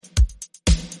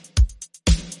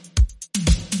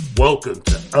Welcome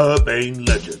to Urbane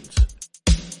Legends,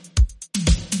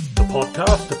 the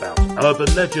podcast about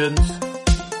urban legends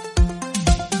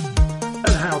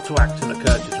and how to act in a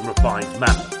courteous and refined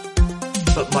manner,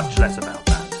 but much less about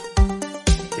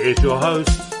that. Here's your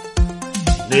hosts,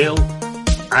 Neil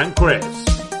and Chris.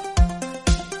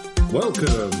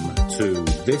 Welcome to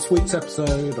this week's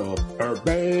episode of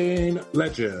Urbane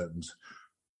Legends.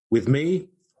 With me,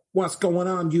 what's going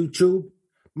on, YouTube?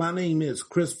 My name is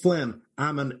Chris Flynn.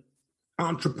 I'm an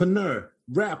entrepreneur,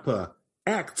 rapper,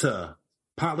 actor,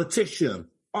 politician,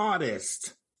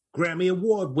 artist, Grammy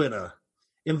Award winner,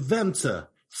 inventor,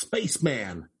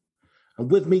 spaceman. And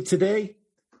with me today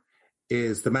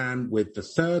is the man with the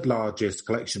third largest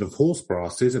collection of horse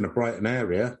brasses in the Brighton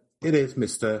area. It is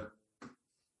Mr.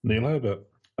 Neil Herbert.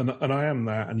 And I am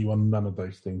that, and you are none of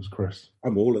those things, Chris.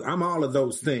 I'm all of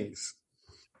those things.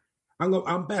 I'm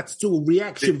about to do a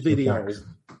reaction video.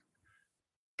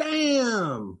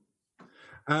 Damn.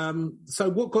 So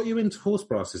what got you into horse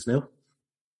brasses, Neil?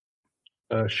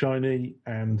 Shiny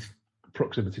and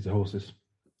proximity to horses.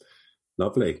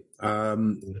 Lovely.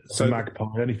 So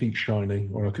magpie, anything shiny,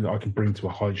 or I can bring to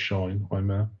a high shine.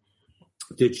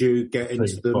 Did you get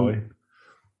into them?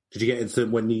 Did you get into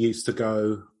them when you used to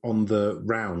go on the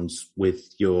rounds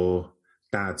with your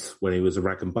dad when he was a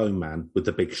rag and bone man with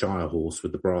the big Shire horse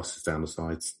with the brasses down the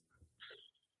sides?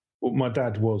 Well, my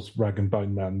dad was Rag and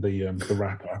Bone Man, the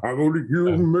rapper. I'm only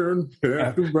human.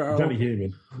 He's only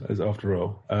human, after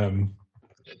all.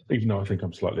 Even though I think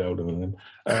I'm slightly older than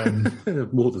him.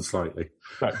 More than slightly.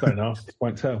 Don't ask,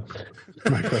 won't tell.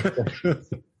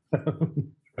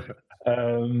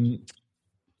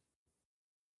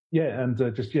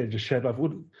 Just shared love.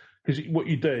 Because what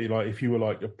you do, like if you were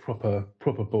like a proper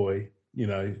boy, you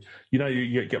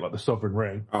get like the sovereign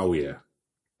ring. Oh yeah,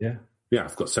 yeah. Yeah,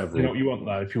 I've got several. You know what you want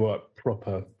though? If you want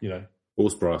proper,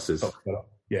 horse brasses.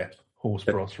 Yeah, horse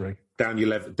brass ring. Down your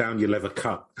leather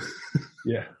cut.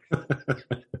 Yeah.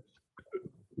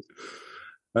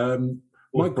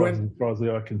 My gran, as far as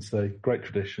the eye can see, great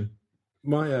tradition.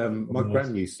 My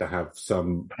gran used to have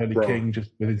some Holy King,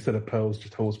 just instead of pearls,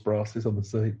 just horse brasses on the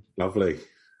seat. Lovely.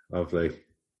 My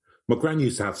gran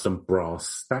used to have some brass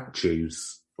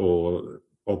statues or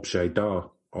objets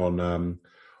d'art on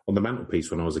the mantelpiece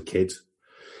when I was a kid.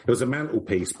 It was a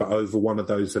mantelpiece, but over one of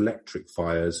those electric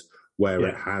fires where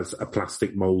it has a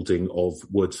plastic moulding of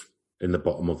wood in the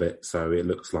bottom of it, so it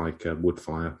looks like a wood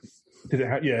fire. Did it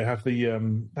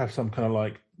have some kind of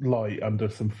like light under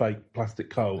some fake plastic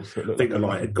coals? I think the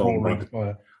light had gone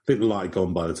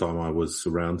by the time I was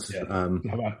around.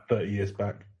 About 30 years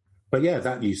back. But yeah,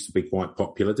 that used to be quite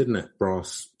popular, didn't it?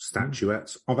 Brass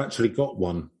statuettes. I've actually got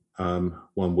one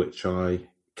which I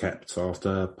kept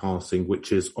after passing,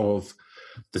 which is of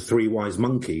the three wise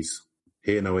monkeys: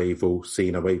 hear no evil, see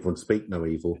no evil, and speak no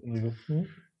evil.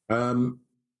 Mm-hmm.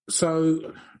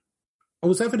 So I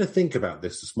was having to think about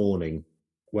this morning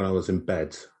when I was in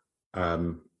bed,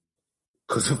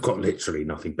 because I've got literally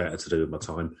nothing better to do with my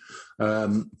time.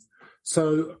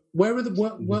 So where are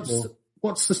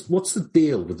what's the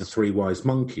deal with the three wise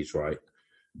monkeys, right?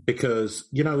 Because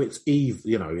it's evil,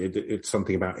 it's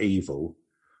something about evil,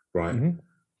 right? Mm-hmm.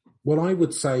 Well, I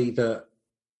would say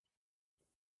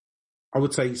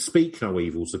speak no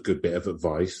evil is a good bit of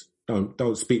advice.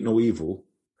 Don't speak no evil,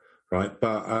 right?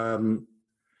 But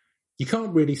you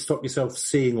can't really stop yourself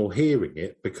seeing or hearing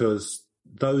it, because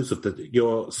those of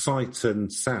your sight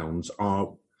and sounds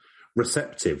are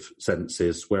receptive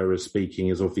senses, whereas speaking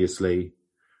is obviously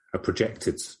a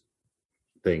projected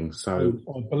thing. So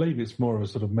I believe it's more of a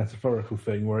sort of metaphorical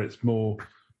thing, where it's more,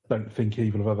 don't think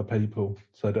evil of other people.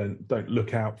 So don't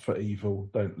look out for evil.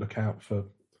 Don't look out for,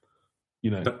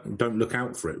 Don't look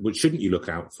out for it. Well, shouldn't you look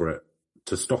out for it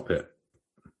to stop it?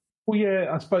 Well, yeah,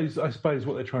 I suppose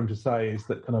what they're trying to say is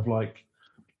that kind of like,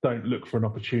 don't look for an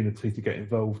opportunity to get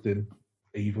involved in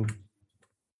evil.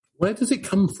 Where does it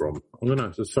come from? I'm going to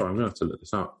have to look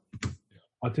this up.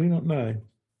 I do not know.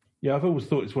 Yeah, I've always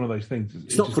thought it's one of those things.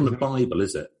 It's not from the Bible,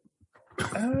 is it?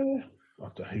 Who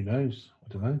knows? I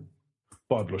don't know.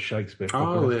 Bible or Shakespeare.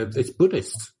 Probably. Oh, it's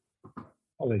Buddhist.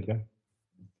 Oh, there you go.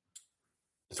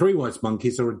 Three wise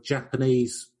monkeys are a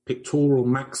Japanese pictorial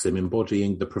maxim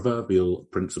embodying the proverbial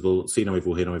principle: see no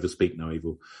evil, hear no evil, speak no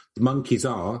evil. The monkeys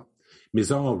are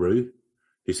Mizaru,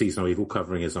 who sees no evil,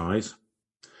 covering his eyes;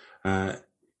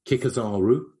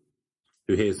 Kikazaru,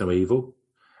 who hears no evil;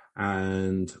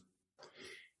 and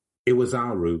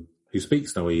Iwazaru, who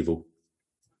speaks no evil.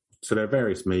 So there are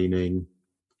various meaning.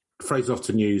 The phrase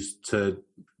often used to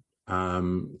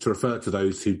refer to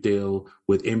those who deal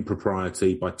with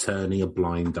impropriety by turning a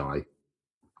blind eye.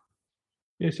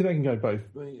 Yeah, so they can go both.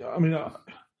 I mean,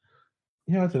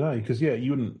 Yeah, I don't know, because you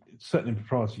wouldn't, certainly in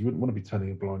propriety, you wouldn't want to be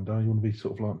turning a blind eye. You want to be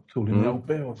sort of like calling the old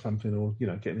bill or something, or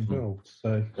getting involved.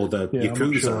 So, or the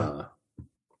Yakuza.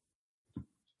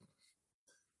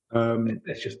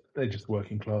 They're just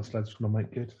working class lads trying to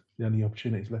make good. The only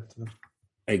opportunities left to them.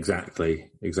 Exactly.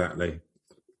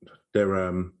 They're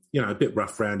a bit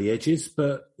rough around the edges,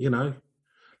 but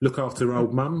look after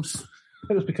old mums.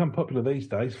 It's become popular these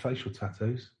days. Facial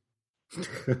tattoos.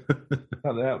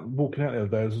 Walking out the other day,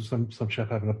 there was some chap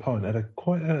having a pint. Had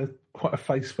quite a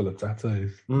face full of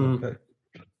tattoos.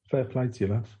 Fair play to you,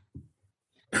 lads.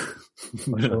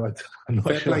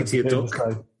 Fair play to your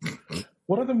duck.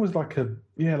 One of them was like a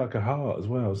heart as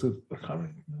well. So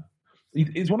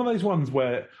it's one of those ones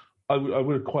where I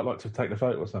would quite like to have taken a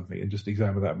photo or something and just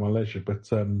examine that at my leisure. But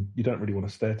you don't really want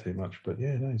to stare too much. But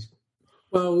yeah, no.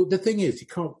 Well, the thing is, you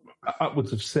can't.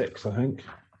 Upwards of 6, I think.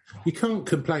 You can't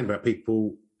complain about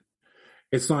people.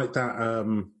 It's like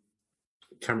that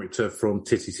character from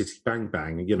Titty Titty Bang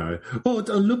Bang, Oh,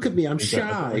 look at me, I'm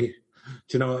shy.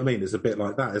 Do you know what I mean? It's a bit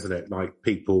like that, isn't it? Like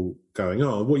people going,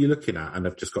 oh, what are you looking at? And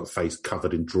they've just got a face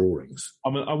covered in drawings. I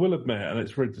mean, I will admit, and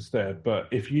it's rude to stare, but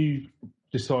if you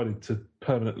decided to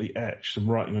permanently etch some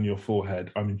writing on your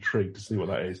forehead, I'm intrigued to see what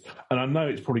that is. And I know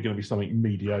it's probably going to be something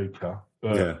mediocre.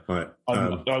 But yeah, right. I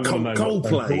want to know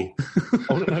Coldplay.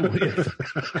 I want to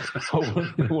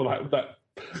know what like that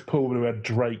poor woman who had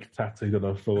Drake tattooed on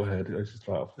her forehead. It's just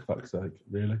like, oh, for fuck's sake,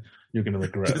 really? You're going to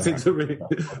regret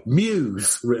that.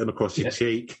 Muse written across your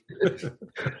cheek.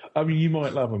 I mean, you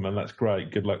might love them, and that's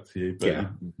great. Good luck to you, but you're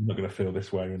not going to feel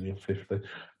this way when you're 50.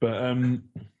 But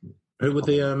who were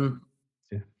the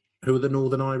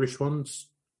Northern Irish ones?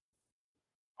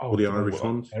 Or the Irish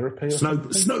ones?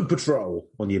 Snow Patrol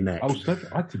on your neck. Oh,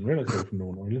 I didn't realise they were from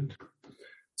Northern Ireland.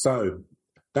 So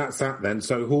that's that then.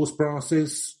 So horse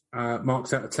brasses,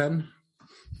 marks out of 10?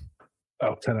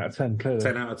 Oh, 10 out of 10, clearly.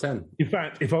 10 out of 10. In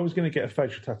fact, if I was going to get a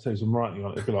facial tattoos and writing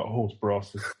on it, it'd be like horse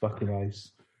brasses, fucking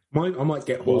ace. I might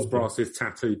get horse brasses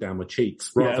tattooed down my cheeks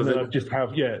rather than just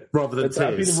have rather than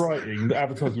that'd be tears. the writing, the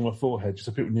advertising on my forehead, just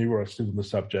so people knew where I stood on the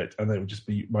subject, and they would just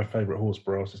be my favourite horse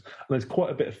brasses. And there's quite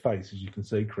a bit of face, as you can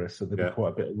see, Chris. So there'd be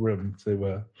quite a bit of room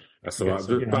to. That's all right.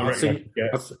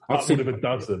 I've seen a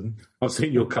dozen. I've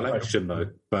seen your collection though,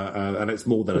 but and it's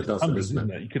more than a dozen,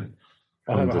 isn't it? You could.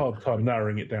 I have a hard time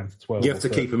narrowing it down to 12. You have to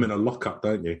keep them in a lockup,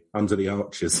 don't you, under the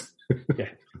arches? Yeah,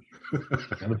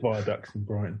 and the viaducts in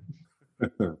Brighton. I've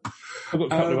got a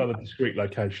couple of other discreet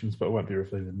locations, but I won't be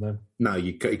revealing them. No,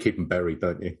 you keep them buried,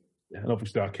 don't you? Yeah, and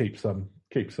obviously I keep some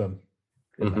in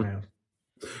the house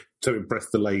to impress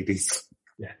the ladies.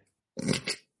 Yeah.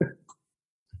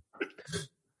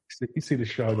 You see the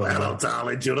show. Well,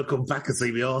 darling, do you want to come back and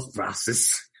see me horse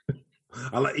brasses?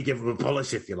 I'll let you give them a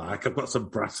polish if you like. I've got some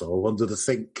brass all under the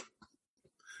sink.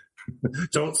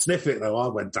 Don't sniff it though. I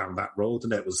went down that road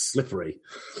and it was slippery.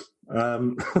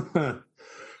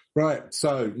 Right,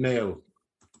 so Neil,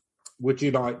 would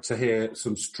you like to hear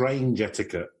some strange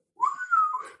etiquette?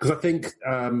 Because I think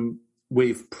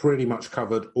we've pretty much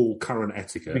covered all current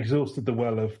etiquette. Exhausted the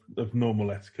well of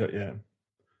normal etiquette, yeah.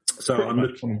 So I'm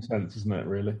looking common sense, isn't it,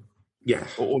 really? Yeah.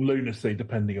 Or lunacy,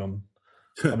 depending on...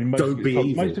 I mean, most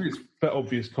of it's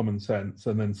obvious common sense,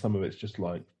 and then some of it's just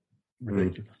like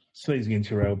ridiculous. Sneezing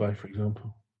into your elbow, for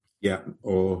example. Yeah,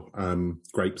 or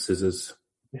grape scissors.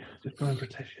 Yeah, just try and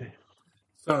protect you.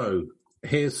 So,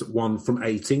 here's one from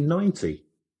 1890.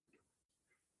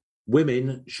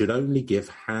 Women should only give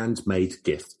handmade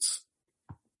gifts.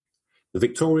 The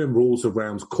Victorian rules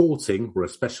around courting were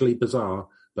especially bizarre,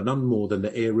 but none more than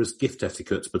the era's gift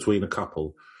etiquette between a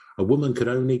couple. A woman could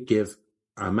only give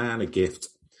a man a gift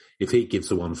if he gives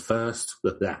the one first.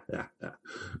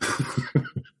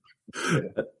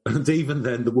 And even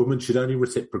then, the woman should only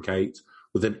reciprocate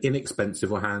with an inexpensive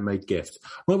or handmade gift.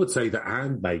 I would say that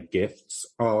handmade gifts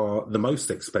are the most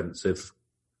expensive,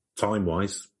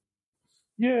 time-wise.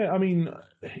 Yeah, I mean,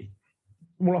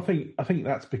 well, I think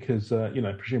that's because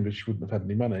presumably she wouldn't have had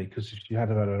any money, because if she had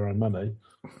had her own money,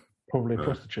 probably a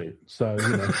prostitute. So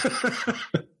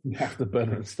you have to burn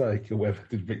her at stake, or whatever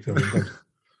did Victorian times.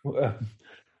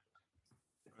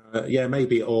 Yeah,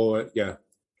 maybe, or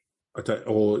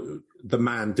or the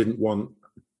man didn't want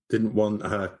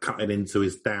her cutting into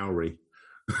his dowry,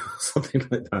 something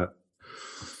like that.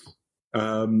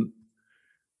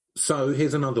 So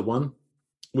here's another one,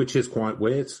 which is quite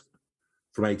weird,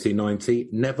 from 1890.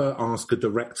 Never ask a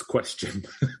direct question.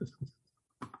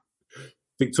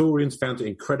 Victorians found it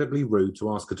incredibly rude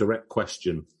to ask a direct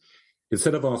question.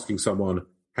 Instead of asking someone,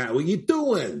 "How are you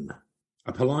doing?"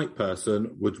 a polite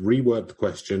person would reword the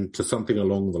question to something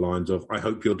along the lines of, "I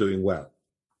hope you're doing well."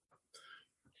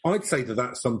 I'd say that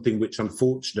that's something which,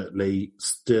 unfortunately,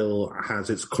 still has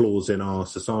its claws in our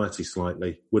society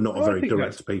slightly. We're not a very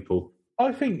direct people.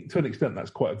 I think, to an extent,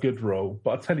 that's quite a good role.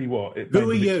 But I tell you what,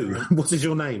 who are you? What is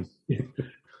your name?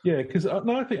 Yeah, because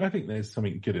I think there's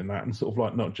something good in that, and sort of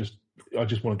like not just I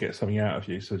just want to get something out of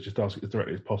you, so just ask it as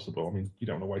directly as possible. I mean, you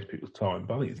don't want to waste people's time,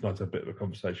 but I think it's nice to have a bit of a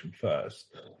conversation first,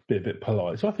 be a bit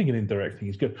polite. So I think an indirect thing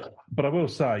is good. But I will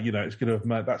say, it's going to have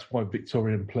made, that's why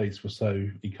Victorian police were so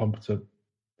incompetent.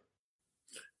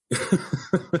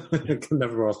 I can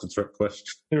never ask a direct question.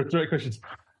 There are direct questions.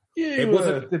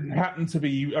 It didn't happen to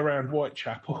be around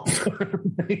Whitechapel.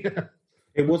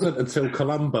 It wasn't until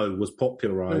Columbo was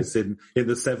popularised in the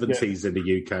 70s in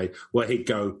the UK where he'd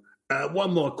go,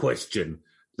 one more question,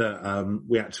 that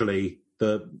we actually,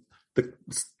 the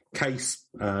case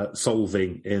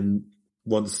solving in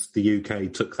once the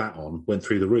UK took that on went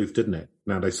through the roof, didn't it?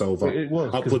 Now they solve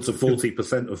upwards of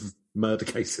 40% of murder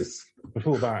cases.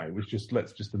 Before that, it was just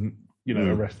arrest the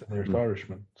nearest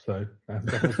Irishman. So that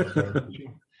was not very much.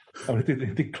 I mean,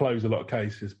 it did close a lot of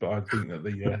cases, but I think that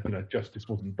the justice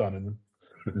wasn't done in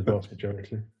the vast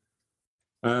majority.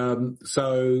 And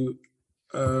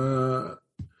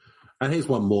here's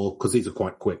one more, because these are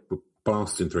quite quick. We're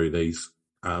blasting through these.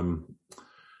 From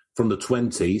the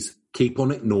 20s, keep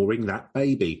on ignoring that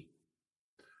baby.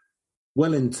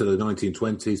 Well into the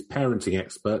 1920s, parenting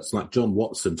experts like John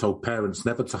Watson told parents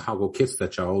never to hug or kiss their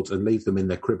child and leave them in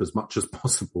their crib as much as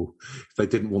possible if they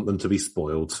didn't want them to be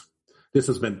spoiled. This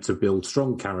was meant to build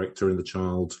strong character in the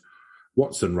child,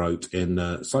 Watson wrote in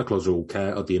Psychological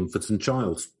Care of the Infant and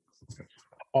Child.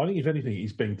 I think, if anything,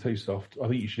 he's being too soft. I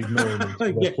think you should ignore him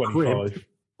until they're 25.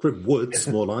 Crib Woods,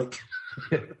 more like.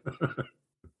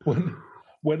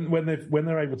 When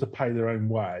they're able to pay their own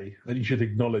way, then you should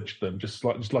acknowledge them, just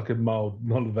like a mild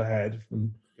nod of the head.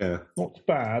 And not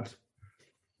bad.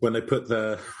 When they put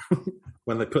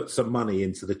some money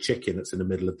into the chicken that's in the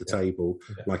middle of the table,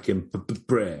 like in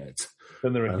bread,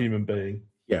 then they're a human being.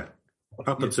 Yeah.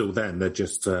 Up until then, they're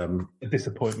just a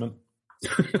disappointment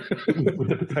with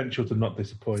the potential to not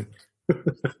disappoint.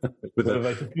 Whether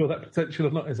they fulfill that potential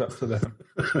or not is up to them.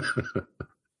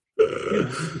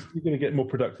 You're going to get more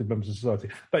productive members of society.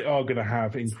 They are going to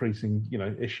have increasing,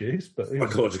 issues, but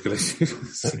psychological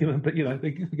issues. They're going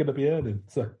to be earning.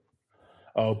 So,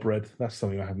 bread. That's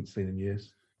something I haven't seen in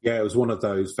years. Yeah, it was one of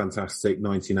those fantastic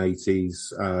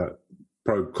 1980s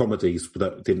pro comedies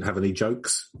that didn't have any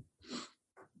jokes.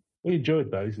 We enjoyed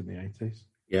those in the 80s.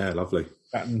 Yeah, lovely.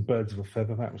 That and Birds of a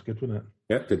Feather, that was good, wasn't it?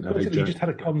 Yeah, didn't have any jokes. You just had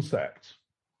a concept.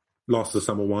 Last of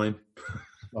Summer Wine.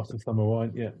 Last of Summer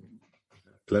Wine, yeah.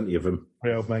 Plenty of them.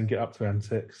 Three old men get up to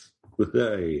antics.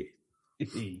 Hey.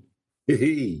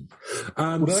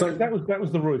 That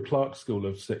was the Roy Clark school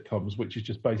of sitcoms, which is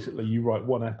just basically you write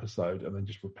one episode and then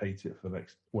just repeat it for the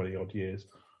next 20-odd years.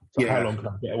 So how long can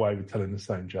I get away with telling the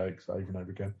same jokes over and over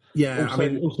again? Yeah,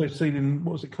 also seen in,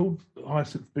 what was it called?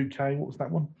 Hyacinth Bouquet. What was that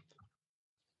one?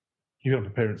 You Have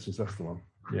Appearances. That's the one.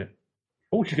 Yeah.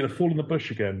 Oh, she's going to fall in the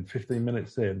bush again. 15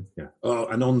 minutes in. Yeah. Oh,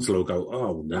 and Onslow will go.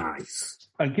 Oh, nice.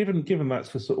 And given that's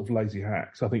for sort of lazy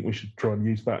hacks, I think we should try and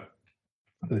use that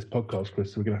for this podcast,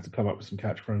 Chris. So we're going to have to come up with some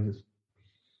catchphrases.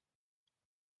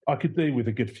 I could do with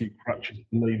a good few crutches to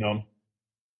lean on.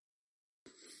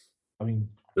 I mean,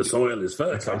 the soil is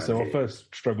fertile. Okay, so our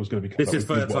first struggle is going to be. This is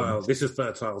fertile. This is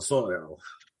fertile soil.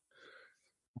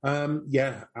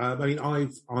 Yeah. I mean,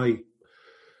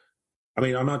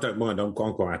 and I don't mind. I'm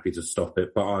quite happy to stop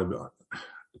it, but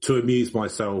to amuse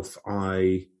myself,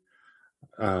 I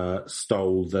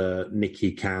stole the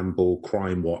Nicky Campbell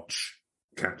Crime Watch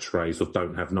catchphrase of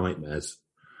 "Don't have nightmares,"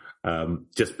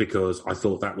 just because I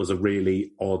thought that was a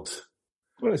really odd.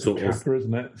 Well, it's sort a capper,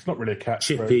 isn't it? It's not really a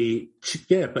catchphrase.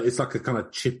 Chippy, but it's like a kind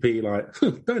of chippy, like,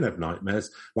 don't have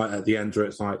nightmares. Like at the end where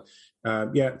it's like,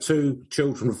 2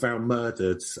 children were found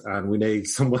murdered and we need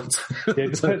someone to... Yeah,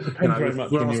 it depends very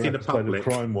much on your episode of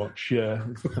Crime Watch. Yeah,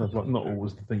 it's kind of like not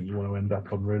always the thing you want to end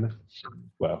up on, really.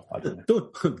 Well, I don't know.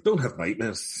 Don't have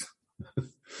nightmares.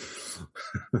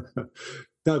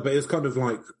 No, but it's kind of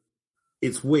like,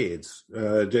 it's weird.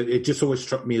 It just always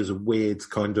struck me as a weird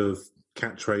kind of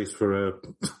catchphrase for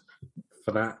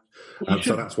that.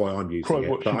 So that's why I'm using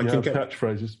it. But I can get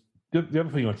catchphrases. The other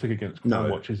thing I took against Crime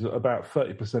Watch is that about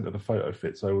 30% of the photo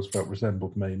fits I always felt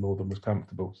resembled me more than was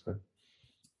comfortable. So,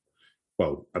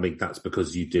 well, I mean that's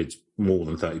because you did more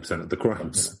than 30% of the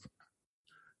crimes.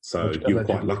 So you were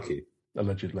quite lucky.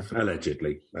 Allegedly.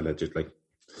 One of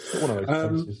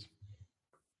those cases.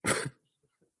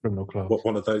 Criminal class. What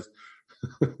one of those?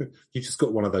 You just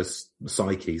got one of those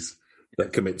psyches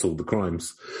that commits all the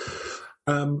crimes.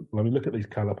 Let me look at these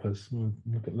calipers.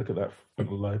 Look at that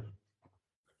frontal lobe.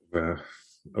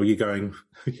 Are you going?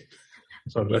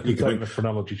 So Are you going the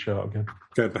chronology chart again?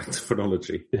 Go back to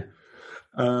chronology. Yeah.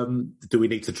 Do we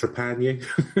need to trepan you?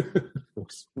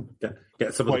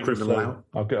 get some of the criminal out.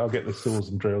 I'll get the saws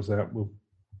and drills out.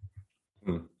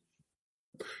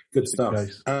 Good stuff.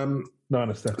 No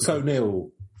anesthetic. So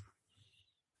Neil,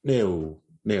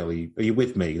 are you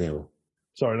with me, Neil?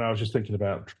 Sorry, no, I was just thinking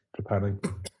about trepanning.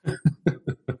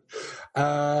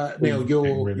 Neil,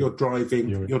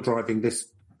 you're driving this.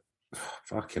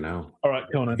 Fucking hell! All right,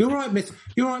 go on. You're right,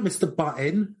 Mr.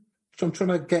 Button. I'm trying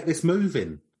to get this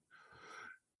moving.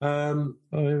 Here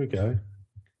we go.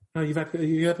 No, you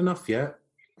had enough yet?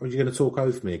 Or are you going to talk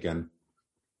over me again?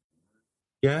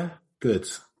 Yeah? Good.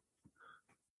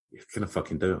 You're going to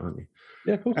fucking do it, aren't you?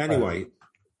 Yeah, of course. Anyway,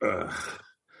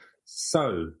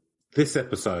 so this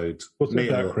episode... What's it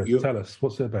about, Chris? Tell us.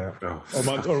 What's it about? Am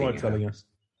I telling us?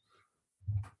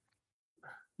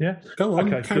 Yeah? Go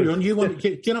on, okay, carry good. on. Do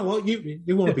you know what?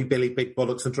 You want to be Billy Big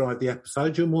Bollocks and drive the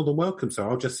episode, you're more than welcome, so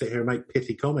I'll just sit here and make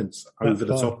pithy comments over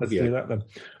the top of you. Let's do that then.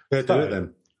 Yeah, do it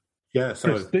then. Yeah, so...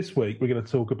 Chris, this week we're going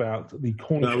to talk about the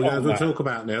Cornish Owlman. No, we're going to talk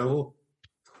about Neil.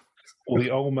 Or the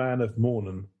Owlman of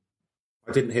Mornan.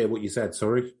 I didn't hear what you said,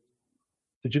 sorry.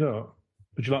 Did you not?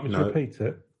 Would you like me to repeat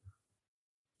it?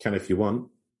 Can if you want.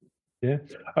 Yeah?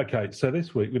 Okay, so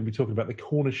this week we're going to be talking about the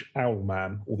Cornish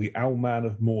Owlman, or the Owlman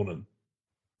of Mornan.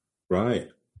 Right.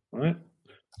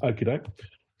 Okie doke.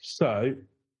 So,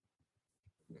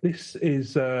 this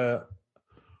is... well,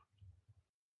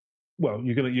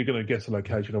 you're gonna guess the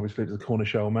location. Obviously, it's the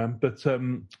Cornish Owlman, but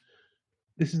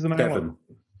this is an Devon.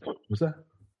 What was that?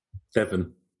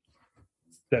 Devon.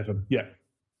 Yeah.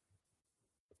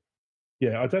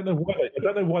 I don't know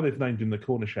why they've named him the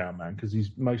Cornish Owlman, because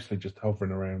he's mostly just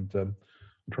hovering around. I'm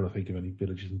trying to think of any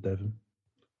villages in Devon.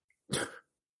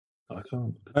 I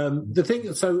can't. The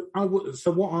thing. So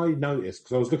what I noticed,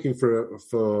 because I was looking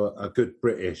for a good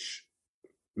British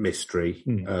mystery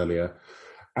earlier,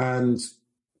 and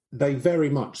they very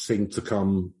much seem to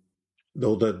come,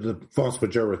 or the vast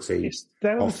majority. It's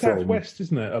down the southwest,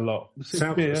 isn't it? A lot.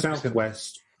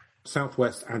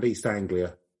 Southwest and East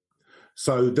Anglia.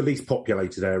 So the least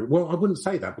populated area. Well, I wouldn't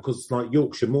say that, because like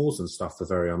Yorkshire moors and stuff are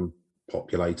very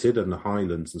unpopulated, and the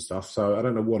Highlands and stuff. So I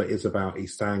don't know what it is about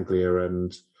East Anglia,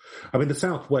 and I mean the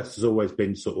Southwest has always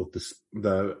been sort of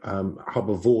the hub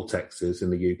of vortexes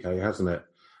in the UK, hasn't it?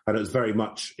 And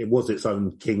it was its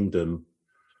own kingdom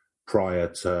prior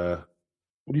to,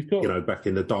 back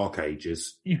in the Dark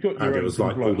Ages. You've got your it was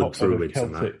like all the Druids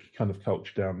Celtic and that kind of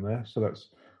culture down there. So that's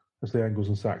as the Angles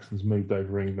and Saxons moved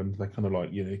over England, they kind of like,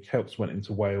 Celts went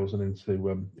into Wales and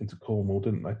into Cornwall,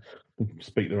 didn't they? They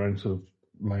speak their own sort of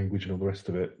language and all the rest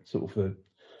of it. Sort of the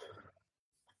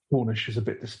Cornish is a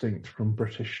bit distinct from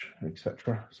British,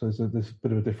 etc. So there's a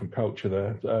bit of a different culture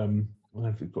there. I don't know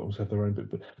if they've got to have their own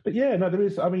bit, but yeah, no, there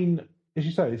is. I mean, as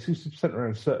you say, it seems to be centered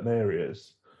around certain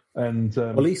areas. And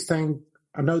I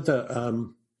know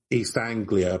that East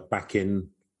Anglia back in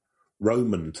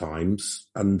Roman times,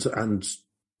 and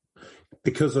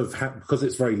because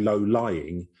it's very low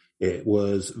lying, it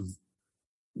was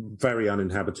very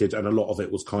uninhabited, and a lot of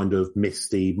it was kind of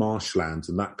misty marshlands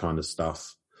and that kind of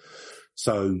stuff.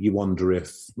 So you wonder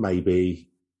if maybe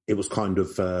it was kind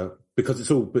of because it's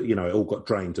all, it all got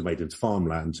drained and made into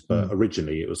farmland, but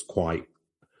originally it was quite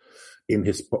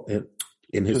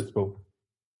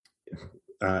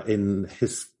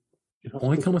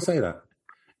why can't I say that?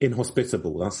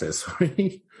 Inhospitable, that's it,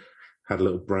 sorry. Had a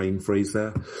little brain freeze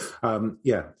there.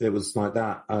 It was like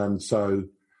that. And so,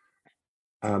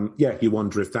 you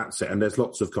wonder if that's it. And there's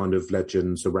lots of kind of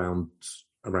legends around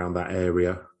that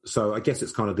area. So I guess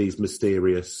it's kind of these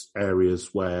mysterious areas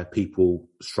where people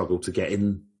struggle to get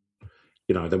in.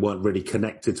 They weren't really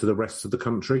connected to the rest of the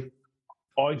country.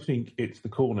 I think it's the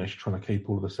Cornish trying to keep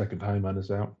all of the second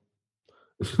homeowners out.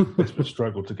 This would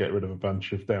struggle to get rid of a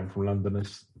bunch of down from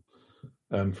Londoners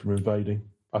from invading.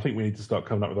 I think we need to start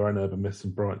coming up with our own urban myths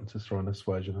in Brighton to try and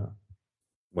assuage that.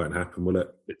 Won't happen, will it?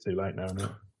 A bit too late now, isn't it?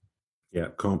 Yeah,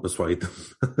 can't persuade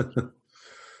them.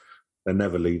 They're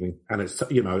never leaving, and it's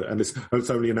it's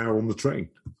only an hour on the train.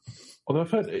 Although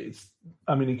I've heard in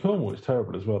Cornwall it's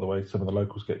terrible as well, the way some of the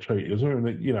locals get treated. A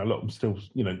lot of them still,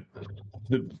 the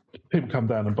people come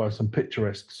down and buy some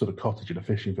picturesque sort of cottage in a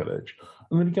fishing village,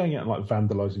 and then going out and like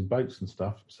vandalising boats and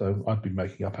stuff. So I'd be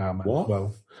making up our man as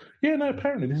well. Yeah, no,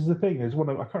 apparently this is the thing. There's I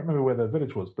can't remember where the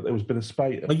village was, but there was been a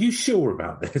spate. Are you sure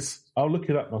about this? I'll look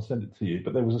it up and I'll send it to you.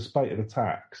 But there was a spate of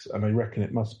attacks, and they reckon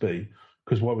it must be,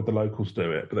 because why would the locals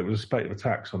do it? But there was a spate of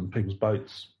attacks on people's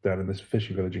boats down in this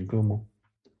fishing village in Cornwall.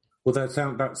 Well, that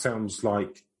sounds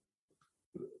like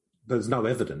there's no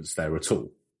evidence there at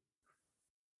all.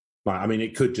 Like, I mean,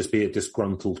 it could just be a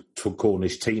disgruntled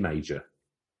Cornish teenager,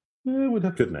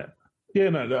 couldn't it? Yeah,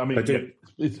 no, I mean,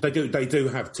 they do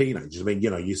have teenagers. I mean,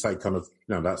 you say kind of,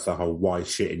 that's the whole why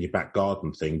shit in your back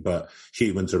garden thing, but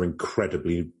humans are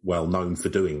incredibly well known for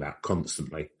doing that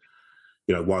constantly.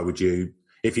 Why would you,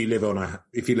 if you live on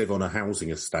a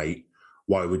housing estate,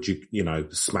 why would you,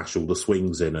 smash all the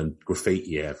swings in and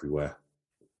graffiti everywhere?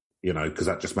 Because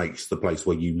that just makes the place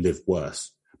where you live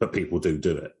worse. But people do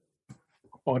it.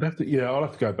 I'll have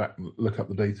to go back and look up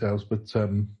the details, but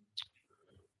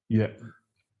yeah.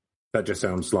 That just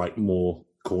sounds like more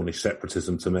Cornish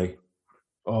separatism to me.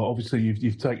 Oh, obviously,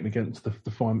 you've taken against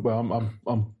the fine. Well,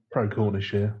 I'm pro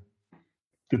Cornish here.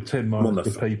 Good tin mines,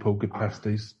 good people, good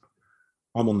pasties.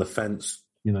 I'm on the fence.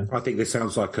 I think this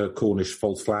sounds like a Cornish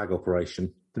false flag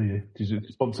operation. Do you? Is it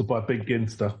sponsored by Big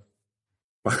Ginster?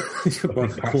 by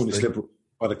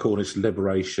the Cornish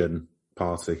Liberation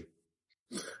Party.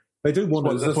 They do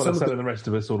wonder. That's what they're selling the rest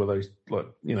of us. All of those,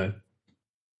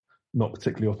 not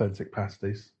particularly authentic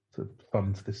pasties to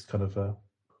fund this kind of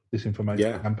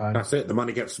disinformation campaign. That's it. The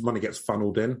money gets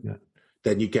funneled in. Yeah.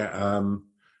 Then you get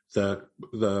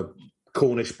the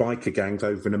Cornish biker gangs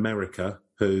over in America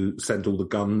who send all the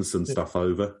guns and stuff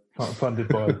over. Funded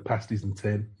by pasties and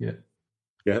tin. Yeah.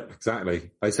 Yeah,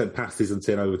 exactly. They send pasties and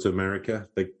tin over to America.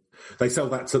 They sell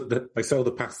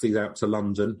the pasties out to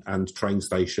London and train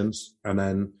stations, and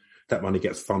then that money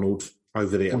gets funneled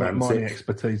over the Atlantic. Mining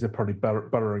expertise, they're probably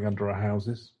burrowing under our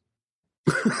houses,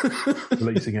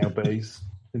 releasing our bees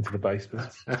into the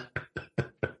basement,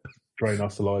 drain our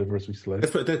saliva as we sleep.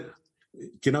 Do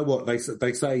you know what they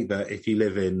say that if you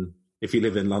live in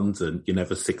London, you're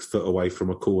never 6 foot away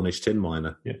from a Cornish tin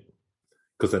miner. Yeah,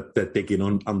 because they're digging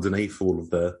underneath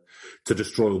to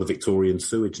destroy all the Victorian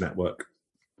sewage network.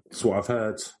 That's what I've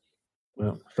heard.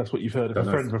 Well, if that's what you've heard. If a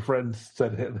friend of a friend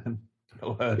said it, then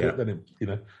or heard it, then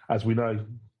as we know,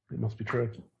 it must be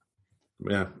true.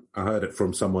 Yeah, I heard it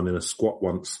from someone in a squat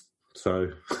once.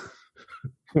 So,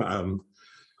 I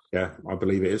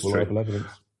believe it is true. Evidence.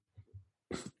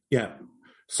 Yeah.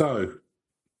 So,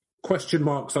 question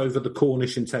marks over the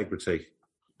Cornish integrity.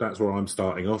 That's where I'm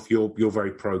starting off. You're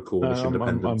very pro Cornish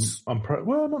independence. I'm pro.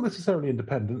 Well, not necessarily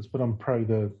independence, but I'm pro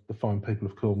the fine people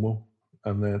of Cornwall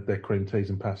and their cream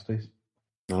teas and pasties.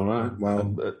 All right. Well,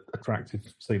 and attractive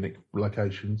scenic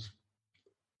locations.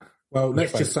 Well,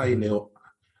 let's just say, Neil.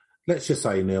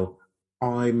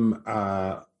 I'm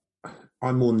more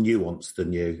nuanced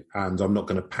than you, and I'm not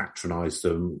going to patronise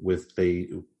them with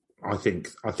the. I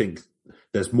think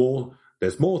there's more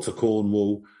to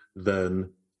Cornwall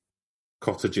than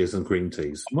cottages and green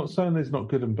teas. I'm not saying there's not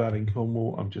good and bad in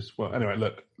Cornwall. I'm just anyway.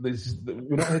 Look, we're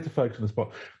not here to focus on the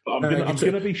spot. But I'm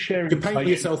going to be sharing. You paint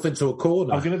yourself into a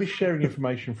corner. I'm going to be sharing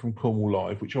information from Cornwall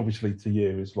Live, which obviously to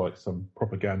you is like some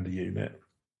propaganda unit.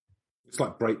 It's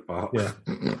like Breitbart. Yeah,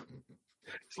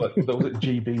 it's like was it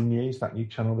GB News, that new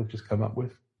channel they've just come up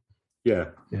with.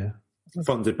 Yeah.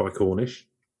 Funded by Cornish.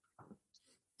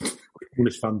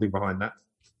 Cornish funding behind that.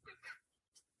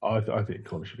 I think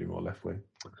Cornish should be more left wing.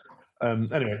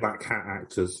 Anyway, black hat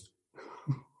actors.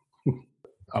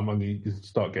 I'm going to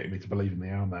start getting me to believe in the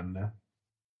Owlman now.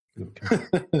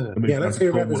 Let's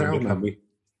hear about this Owlman.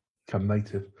 Become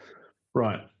native,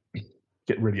 right?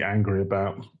 Get really angry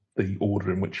about the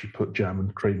order in which you put jam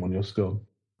and cream on your scone.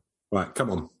 Right, come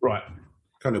on. Right,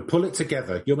 kind of pull it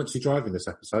together. You're meant to be driving this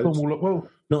episode. Well,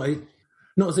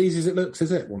 not as easy as it looks,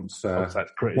 is it?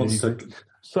 That's pretty easy.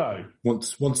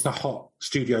 Once the hot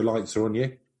studio lights are on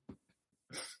you.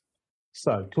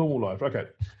 So, Cornwall Live. Okay.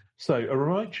 So, a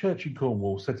remote church in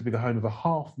Cornwall said to be the home of a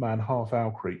half-man,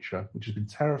 half-owl creature, which has been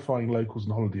terrifying locals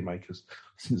and holidaymakers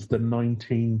since the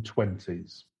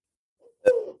 1920s.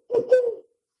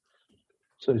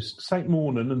 So, St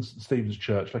Mornan and St Stephen's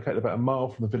Church, located about a mile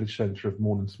from the village centre of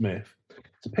Mornan Smith.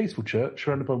 It's a peaceful church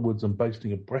surrounded by woods and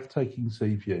boasting a breathtaking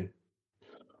sea view.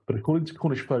 But according to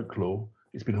Cornish folklore,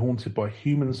 it's been haunted by a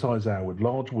human-sized owl with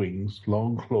large wings,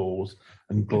 long claws,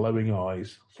 and glowing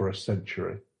eyes for a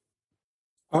century.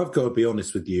 I've got to be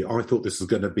honest with you. I thought this was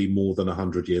going to be more than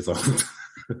 100 years old.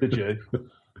 Did you?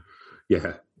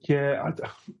 Yeah. Yeah.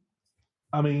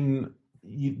 I mean,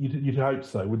 you'd hope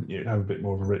so, wouldn't you? It'd have a bit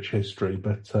more of a rich history.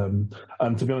 But to be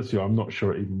honest with you, I'm not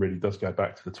sure it even really does go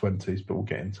back to the 20s, but we'll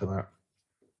get into that.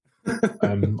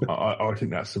 I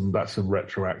think that's some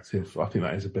retroactive. I think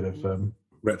that is a bit of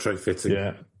retrofitting.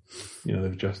 Yeah,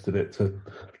 they've adjusted it to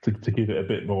give it a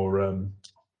bit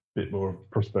more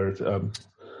prosperity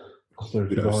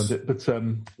behind it, but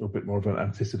a bit more of an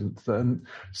antecedent.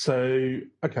 So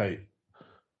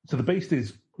the beast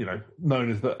is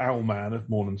known as the Owlman of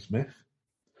Mornan Smith.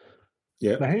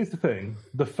 Yeah. Now, here's the thing.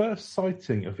 The first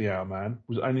sighting of the Owlman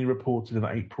was only reported in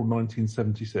April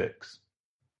 1976.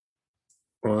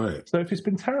 Right. So if it's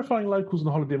been terrifying locals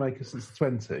and holidaymakers since the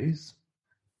 20s...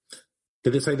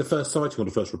 Did it say the first sighting or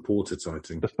the first reported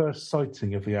sighting? The first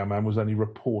sighting of the Owlman was only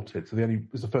reported. So it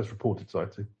was the first reported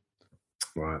sighting.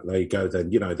 Right, there you go then.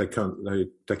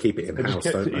 They keep it in-house,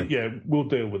 don't they? Yeah, we'll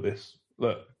deal with this.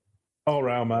 Look, our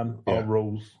Owlman, our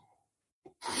rules.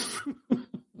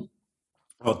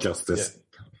 Our justice.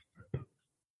 Yeah.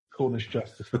 Cornish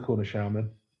justice for Cornish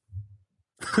Owlman.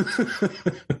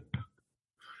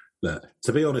 Look,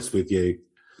 to be honest with you...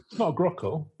 It's not a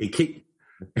grockle.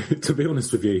 To be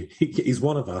honest with you, he's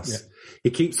one of us. Yeah. He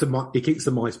keeps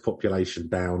the mice population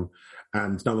down,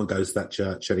 and no one goes to that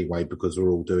church anyway because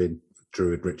we're all doing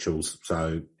druid rituals.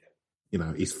 So,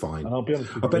 he's fine. And I'll be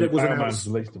honest with you, I bet it was Owlman's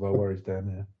the least of our worries down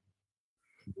here.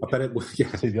 I bet it was.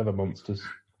 Yeah, see the other monsters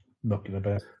knocking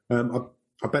about.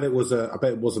 I bet it was. I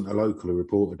bet it wasn't a local who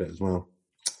reported it as well.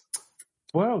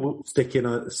 Well, sticking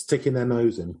their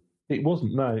nose in. It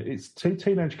wasn't. No, it's two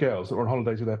teenage girls that were on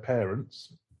holidays with their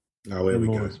parents. Oh, here we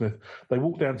go. Smith. They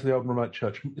walked down to the old remote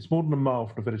church. It's more than a mile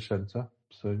from the village centre,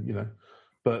 so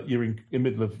but you're in the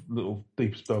middle of little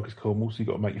deepest, darkest Cornwall, so you've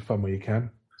got to make your fun where you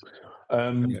can.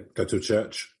 Go to a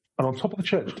church. And on top of the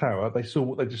church tower, they saw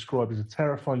what they described as a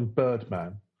terrifying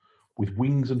birdman with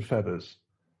wings and feathers.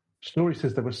 Story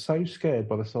says they were so scared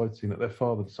by the sighting that their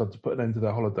father decided to put an end to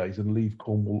their holidays and leave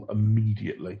Cornwall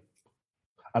immediately.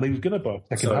 And he was going to buy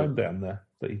a second home down there,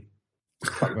 but he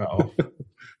fucked that off.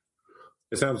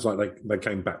 It sounds like they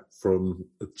came back from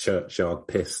the churchyard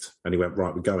pissed, and he went,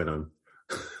 right, we're going home.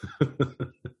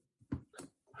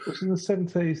 Which in the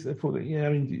 70s, they thought that,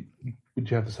 would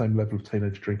you have the same level of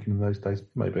teenage drinking in those days?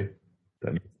 Maybe.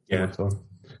 Time.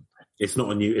 It's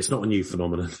not a new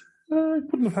phenomenon. No, you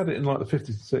wouldn't have had it in like the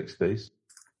 50s and 60s.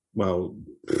 Well,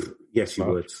 yes, you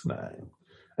would. No.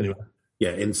 Anyway.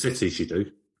 Yeah, in cities you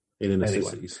do. In inner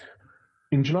cities.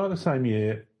 In July of the same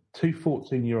year, two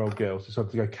 14-year-old girls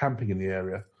decided to go camping in the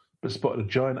area, but spotted a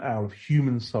giant owl of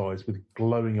human size with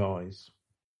glowing eyes.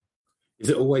 Is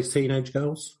it always teenage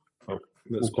girls?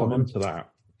 We'll come on to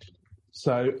that.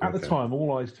 So, at the time,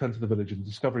 all eyes turned to the village, and the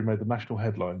discovery made the national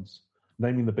headlines,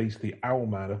 naming the beast the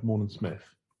Owlman of Morn and Smith.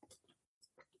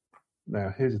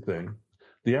 Now, here's the thing.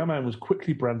 The Owlman was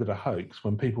quickly branded a hoax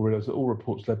when people realised that all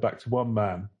reports led back to one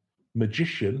man,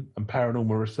 magician and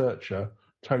paranormal researcher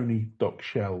Tony Doc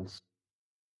Shells.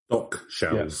 Doc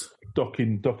Shells? Yeah, Doc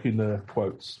in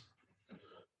quotes.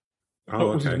 Oh,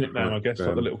 Doc was his nickname, I guess,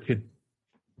 like the little kid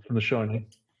from The Shining.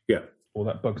 Yeah. Or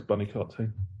that Bugs Bunny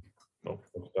cartoon. Oh,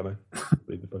 Bugs Bunny.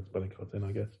 Be the Bugs Bunny cartoon,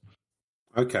 I guess.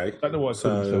 Okay. I don't know why I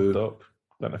called himself Doc.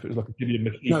 I don't know if it was like a Gideon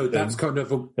McKee. No, that's kind of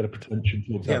had a pretension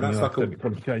towards having an academic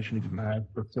qualification he didn't have.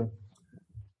 But,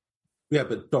 yeah,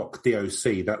 but Doc,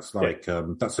 DOC, that's like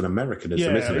that's an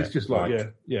Americanism, isn't it? Yeah, it's just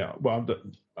like yeah. Well,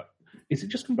 is it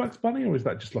just from Bugs Bunny, or is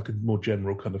that just like a more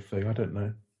general kind of thing? I don't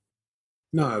know.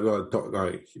 No, well, Doc,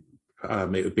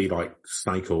 it would be like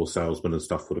snake oil salesmen and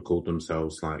stuff would have called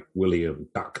themselves like William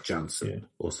Duck Johnson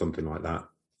or something like that.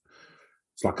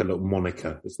 It's like a little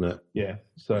moniker, isn't it? Yeah.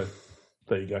 So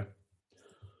there you go.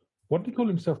 What did he call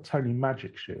himself? Tony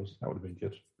Magic Shields. That would have been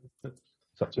good.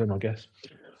 It's up to him, I guess.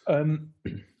 I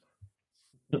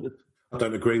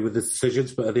don't agree with the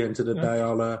decisions, but at the end of the day,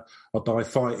 I'll die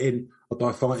fighting. I'll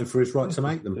die fighting for his right to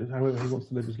make them. However he wants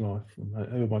to live his life. Who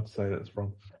am I to say that's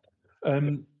wrong?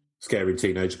 Scary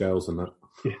teenage girls and that.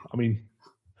 Yeah, I mean,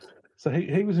 so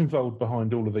he was involved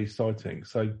behind all of these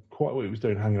sightings. So quite what he was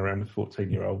doing, hanging around with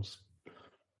 14-year-olds,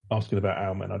 asking about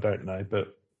Owlman, I don't know,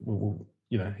 but we'll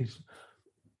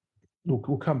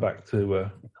come back to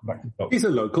Doc. He's a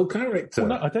local character.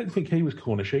 Well, no, I don't think he was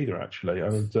Cornish either, actually.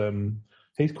 And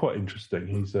he's quite interesting.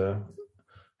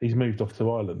 He's moved off to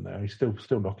Ireland now. He's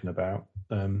still knocking about.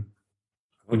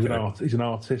 He's an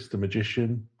artist, a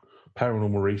magician,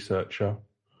 paranormal researcher,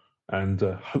 and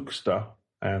a hoaxer,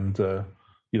 and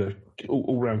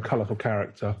all round colourful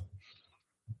character.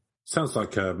 Sounds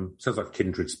like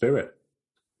kindred spirit.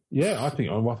 Yeah, I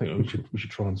think we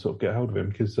should try and sort of get hold of him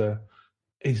because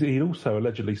he also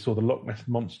allegedly saw the Loch Ness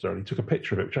monster and he took a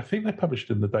picture of it, which I think they published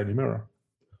in the Daily Mirror.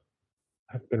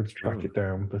 I haven't been able to track it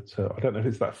down, but I don't know if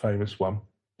it's that famous one.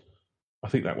 I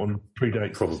think that one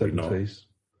predates the 70s. Not.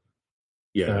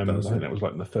 Yeah, I think that was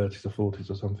like in the 30s or 40s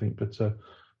or something. But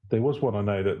there was one I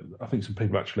know that I think some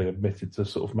people actually admitted to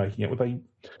sort of making it.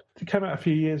 It came out a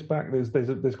few years back.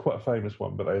 There's quite a famous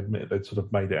one, but they admitted they'd sort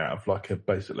of made it out of like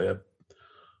basically a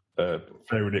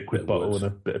very liquid bottle and a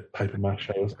bit of paper mache.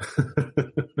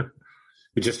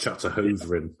 We just chucked a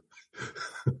Hoover in.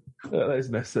 That is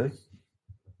necessary.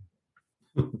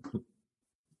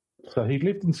 So he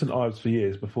lived in St Ives for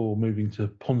years before moving to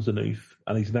Ponsonooth,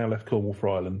 and he's now left Cornwall for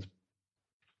Ireland.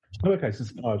 Oh, okay, so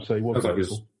St Ives, so he was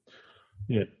local.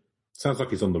 Yeah. Sounds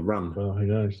like he's on the run. Well, who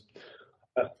knows?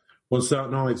 Well,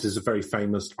 St Ives is a very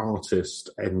famous artist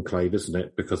enclave, isn't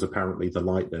it? Because apparently the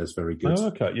light there is very good. Oh,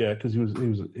 okay, yeah, because he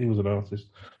was an artist.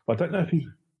 But I don't know if he.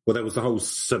 Well, there was the whole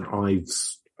St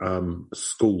Ives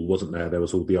school, wasn't there? There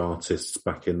was all the artists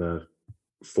back in the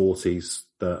 40s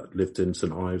that lived in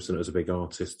St Ives, and it was a big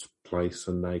artist place,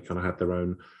 and they kind of had their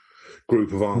own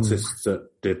group of artists that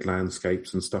did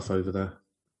landscapes and stuff over there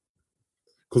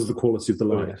because of the quality of the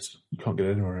light. Yes, you can't get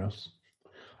anywhere else.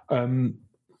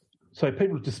 So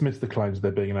people have dismissed the claims of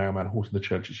there being an Owlman horse in the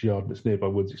church's yard and its nearby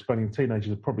woods, explaining teenagers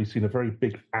have probably seen a very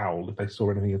big owl if they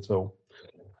saw anything at all.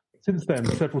 Since then,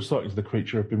 several sightings of the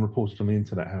creature have been reported on the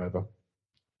internet, however.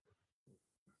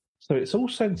 So it's all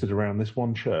centred around this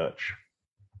one church.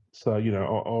 So,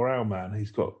 our Owlman,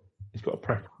 he's got a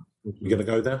preference. You going to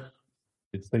go there?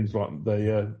 It seems like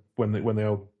when the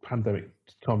old pandemic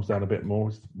calms down a bit more,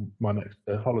 it's my next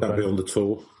holiday. That'll be on the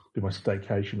tour. Be my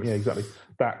staycation. Yeah, exactly.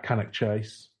 That, Cannock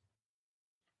Chase.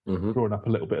 Mm-hmm. Drawing up a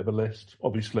little bit of a list.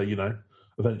 Obviously,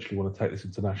 eventually want to take this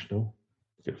international.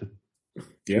 Get to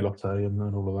Lotte and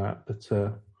all of that. But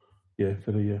for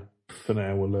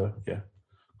now, we'll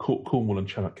Cornwall and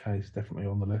Cannock Chase definitely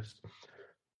on the list.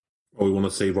 Well, we want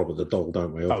to see Robert the Doll,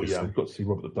 don't we? Obviously. Oh yeah, we've got to see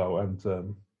Robert the Doll, and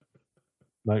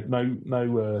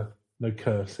no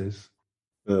curses.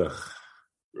 Ugh.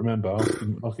 Remember,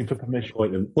 asking for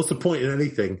permission. What's the point in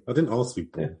anything? I didn't ask you,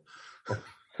 Paul. Yeah.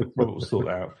 Robert will sort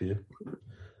that out for you.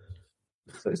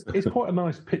 So it's quite a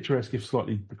nice, picturesque, if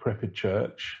slightly decrepit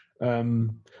church. So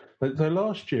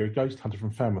last year, a ghost hunter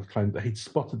from Falmouth claimed that he'd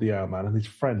spotted the Owlman and his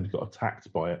friend got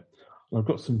attacked by it. And I've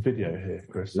got some video here,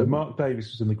 Chris. So Mark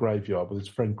Davis was in the graveyard with his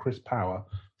friend Chris Power,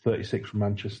 36 from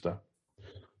Manchester.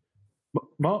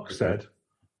 Mark said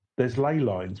there's ley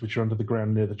lines which are under the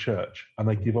ground near the church, and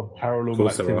they give off paranormal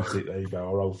activity. There you go,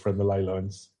 our old friend, the ley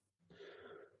lines.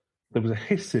 There was a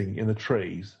hissing in the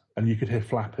trees, and you could hear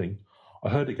flapping. I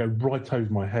heard it go right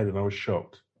over my head, and I was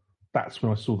shocked. That's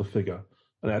when I saw the figure,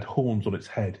 and it had horns on its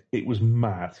head. It was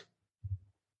mad.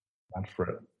 Mad for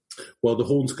it. Well, the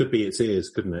horns could be its ears,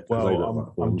 couldn't it?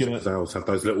 Well, I'm going to have those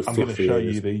little fluffy I'm going to show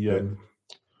ears. You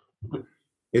the.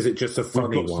 Is it just a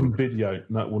funny we've got one? Some video.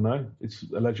 No, it's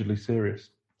allegedly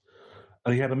serious.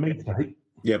 And he had a meter.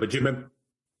 Yeah, but do you remember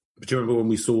when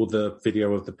we saw the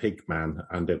video of the pig man,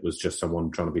 and it was just someone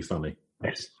trying to be funny?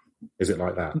 Yes. Is it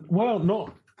like that? Well,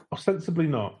 not ostensibly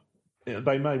not.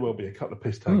 They may well be a couple of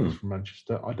piss takers from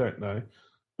Manchester. I don't know,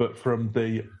 but from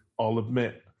the, I'll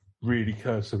admit, really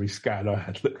cursory scan I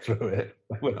had looked through it,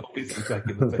 they were obviously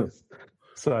taking the piss.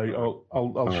 So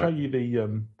I'll show you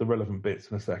the relevant bits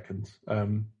in a second.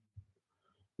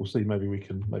 We'll see. Maybe we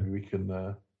can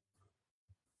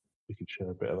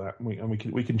share a bit of that, and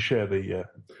we can share the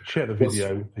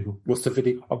video with people. What's the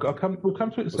video? We'll come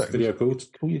to it in a second. What's the video called?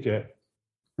 Cool, you get.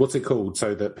 What's it called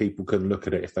so that people can look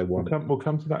at it if they want? We'll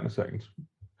come to that in a second.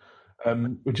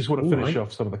 We just want to finish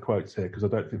off some of the quotes here because I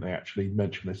don't think they actually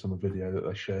mentioned this on the video that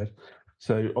they shared.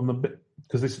 So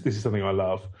because this is something I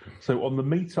love. So on the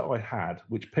meter I had,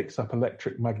 which picks up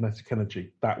electric magnetic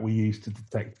energy that we use to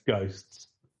detect ghosts.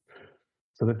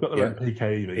 So they've got their own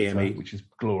PKE meter, which is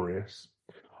glorious.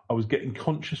 I was getting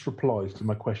conscious replies to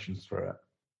my questions through it.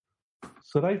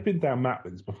 So they've been down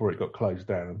Matlins before it got closed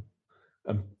down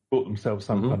and bought themselves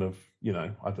some kind of,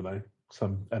 I don't know,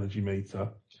 some energy meter.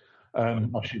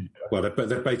 Well,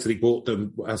 they basically bought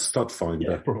them as stud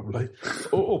finder. Yeah, probably.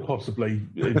 or possibly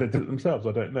invented it themselves,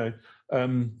 I don't know.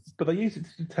 But they use it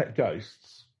to detect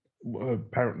ghosts.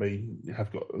 Apparently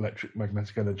have got electric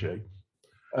magnetic energy.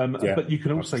 But you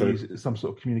can also use it as some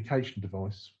sort of communication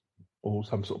device or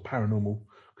some sort of paranormal,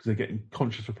 because they're getting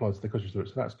conscious replies to their questions through it,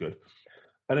 so that's good.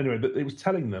 And anyway, it was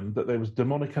telling them that there was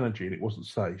demonic energy and it wasn't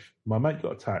safe. My mate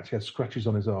got attacked. He had scratches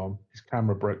on his arm. His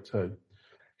camera broke too.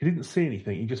 He didn't see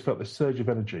anything. He just felt this surge of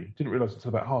energy. Didn't realise until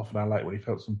about half an hour later when he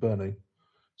felt some burning.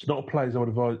 It's not a place I would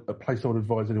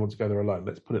advise anyone to go there alone.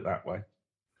 Let's put it that way.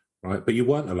 Right, but you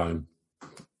weren't alone.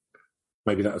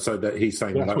 Maybe that's so that he's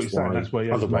saying that's what he's saying. That's where he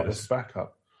has to make this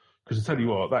backup. Because I tell you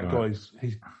what, that guy's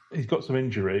he's got some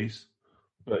injuries,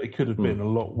 but it could have been a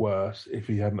lot worse if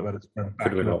he hadn't had a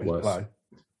backing up his play.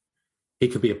 He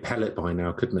could be a pellet by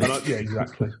now, couldn't he? Yeah,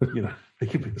 exactly. He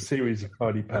could be a series of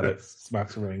tiny pellets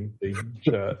smattering the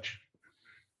church,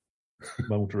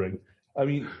 mouldering. I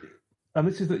mean, and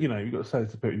this is that you've got to say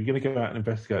this to people: if you're going to go out and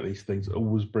investigate these things,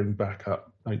 always bring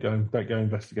backup. Don't go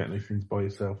investigating these things by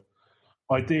yourself.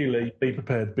 Ideally, be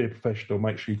prepared, be a professional.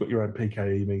 Make sure you've got your own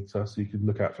PKE meter so you can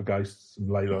look out for ghosts and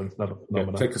ley lines and other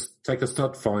phenomena. Take a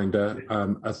stud finder,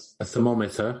 a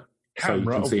thermometer, Camera, so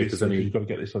you can see if there's any. You've got to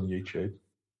get this on YouTube.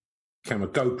 Camera,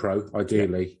 GoPro,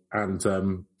 ideally, and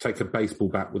take a baseball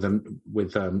bat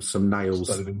with some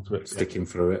nails sticking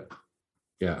through it.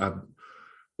 Yeah,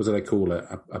 what do they call it?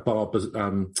 A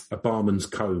barman's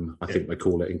comb, I think they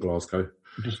call it in Glasgow.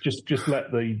 Just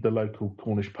let the local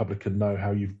Cornish publican know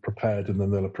how you've prepared, and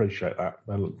then they'll appreciate that.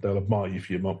 They'll admire you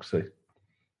for your moxie.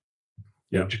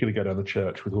 Yeah, just going to go down the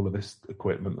church with all of this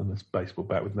equipment and this baseball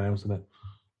bat with nails in it.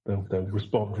 They'll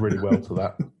respond really well to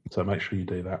that. So make sure you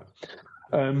do that.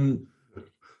 And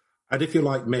if you're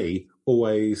like me,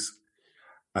 always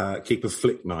keep a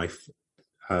flick knife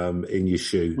in your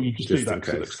shoe. Well, you just do that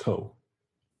because it looks cool.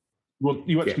 Well,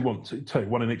 you actually want two,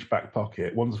 one in each back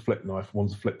pocket. One's a flick knife,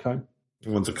 one's a flick comb.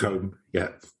 One's a comb, yeah.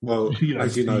 Well,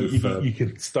 as you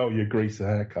can style your greaser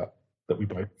haircut that we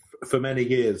both. For many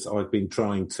years, I've been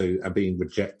trying to and being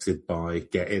rejected by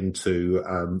get into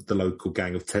the local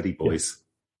gang of teddy boys. Yeah.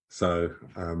 So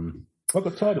I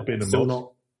got tired of being a mod.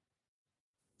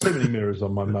 Too many mirrors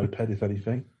on my moped, if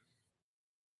anything.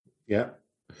 Yeah.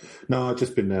 No, I've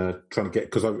just been trying to get,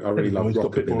 because I really love rockabilly. Got a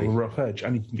bit more of a rough edge,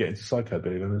 and you can get into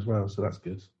psychobilly then as well, so that's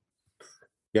good.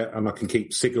 Yeah, and I can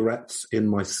keep cigarettes in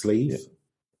my sleeve.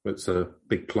 Yeah. It's a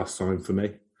big plus sign for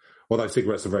me. Although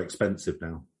cigarettes are very expensive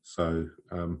now, so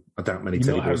I doubt many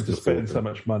teddy boys can afford them. You're not having to spend so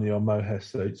much money on mohair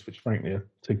suits, which frankly are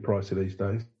too pricey these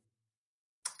days.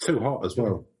 Too hot as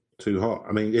well. Too hot.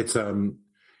 I mean, it's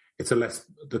a less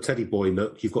the teddy boy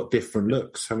look. You've got different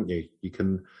looks, haven't you? You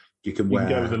can wear. You can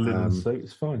go with a linen suit.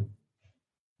 It's fine.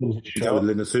 You can go with a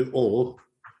linen suit, or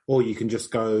you can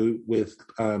just go with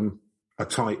a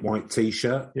tight white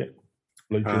t-shirt. Yeah.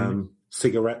 Blue jeans.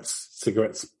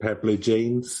 Cigarettes, pair of blue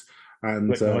jeans,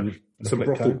 and some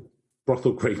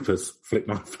brothel creepers, flick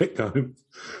knife, flick comb,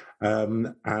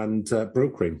 and brill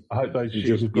cream. I hope those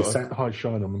shoes have got a high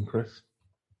shine on them, Chris.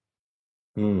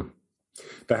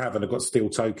 They have, and I've got steel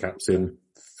toe caps in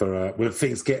for when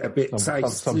things get a bit tasty.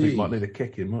 Some people might need a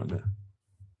kick in, mightn't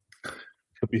they?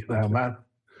 Could be an Owlman.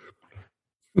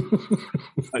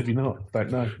 Maybe not.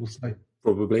 Don't know. We'll see.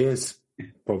 Probably is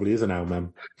an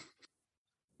Owlman.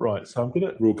 Right, so I'm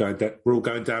gonna. We're all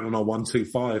going down on our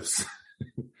 125s,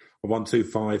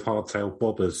 125 hardtail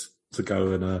bobbers to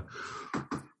go and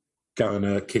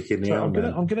kick in the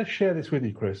Owlman. I'm gonna share this with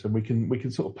you, Chris, and we can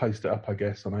sort of post it up, I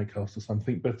guess, on Acast or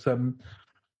something. But I'm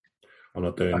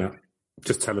not doing that.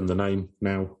 Just tell them the name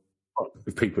now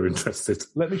if people are interested.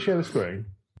 Let me share the screen.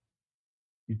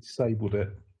 You disabled it.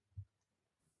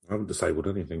 I haven't disabled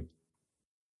anything.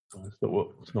 Oh,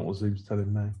 it's not what Zoom's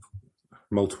telling me.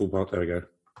 Multiple part. There we go.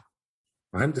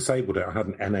 I hadn't disabled it. I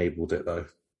hadn't enabled it though.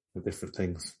 The different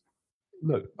things.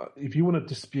 Look, if you want to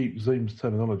dispute Zoom's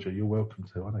terminology, you're welcome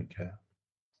to. I don't care.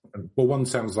 Well, one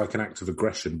sounds like an act of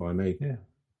aggression by me. Yeah.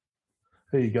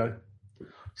 Here you go.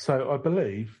 So I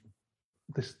believe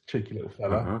this cheeky little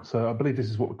fella. So I believe this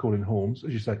is what we're calling horns,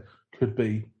 as you say. Could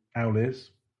be owl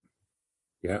ears.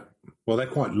 Yeah. Well, they're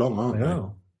quite long, aren't they?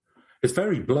 Are. It's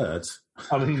very blurred.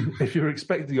 I mean, if you're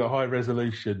expecting a high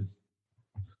resolution.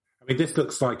 I mean, this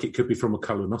looks like it could be from a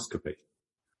colonoscopy.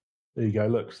 There you go.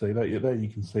 Look, see, there you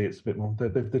can see it's a bit more.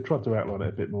 They've tried to outline it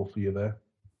a bit more for you there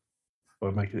by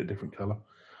making it a different colour.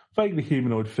 Vaguely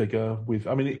humanoid figure with.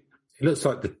 I mean, it looks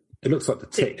like the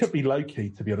tick. It could be low key,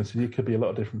 to be honest with you. It could be a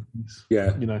lot of different things. Yeah,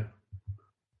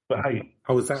 But hey,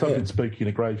 is that something spooky in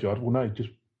a graveyard? Well, no, just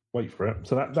wait for it.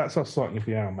 So that's our sighting of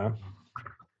the Owlman.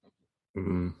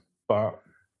 Mm. But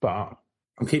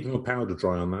I'm keeping my powder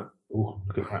dry on that. Oh,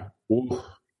 look at that. Ooh.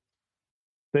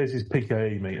 There's his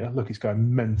PKE meter. Look, it's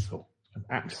going mental.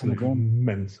 Absolutely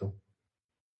mental.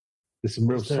 There's some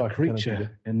real psychic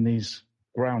creature in these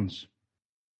grounds,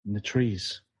 in the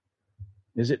trees.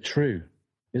 Is it true?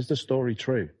 Is the story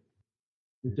true?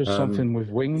 Is there something with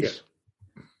wings?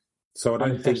 Yeah. So I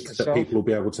don't think that people will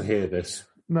be able to hear this.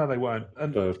 No, they won't.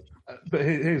 But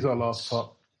here's our last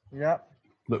part. Yeah.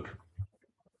 Look.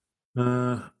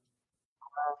 A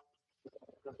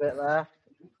bit there.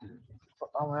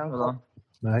 Hold on.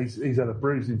 No, he's had a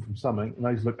bruising from something, and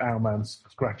those look Owlman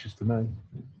scratches to me.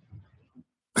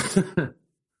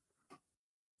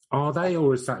 Are they,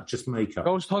 or is that just makeup?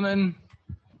 Ghost hunting.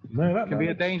 No, that can be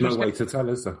a dangerous. No way to tell,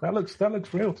 is there? That looks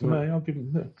real to me. I'll give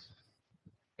him this.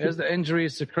 Here's the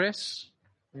injuries to Chris.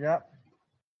 Yeah.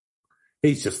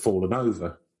 He's just fallen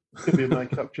over. Could be a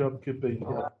makeup job. Could be.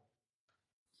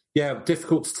 Yeah,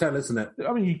 difficult to tell, isn't it?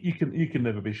 I mean, you can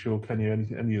never be sure, can you?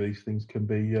 Any of these things can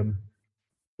be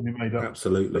made up.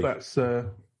 Absolutely. But that's.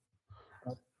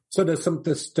 So there's some.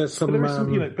 There's some. But there is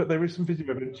some, but there is some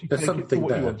visible evidence. You there's take it for something what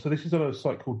you there. want. So this is on a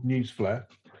site called Newsflash,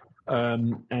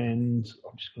 and I'm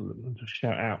just going to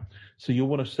shout out. So you'll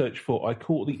want to search for. I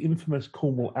caught the infamous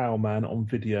Cornwall Owlman on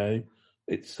video.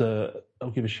 It's.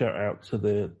 I'll give a shout out to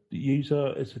the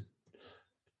user.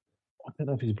 I don't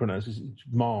know if he's pronounced. It's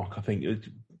Mark. I think it's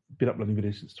been uploading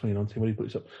videos since 2019. When he put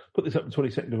this up the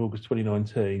 22nd of August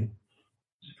 2019.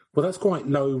 Well, that's quite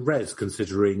low res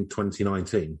considering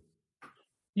 2019.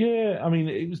 Yeah, I mean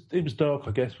it was dark,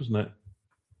 I guess, wasn't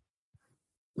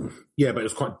it? Yeah, but it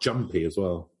was quite jumpy as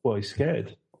well. Well, he's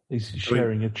scared. He's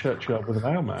sharing a churchyard with an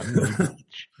owlman.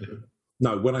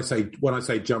 No, when I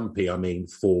say jumpy, I mean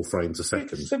 4 frames a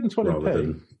second. 720p. Rather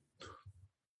than,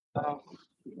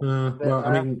 well,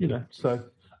 I mean, So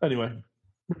anyway,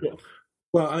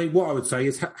 well, I mean, what I would say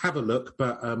is have a look,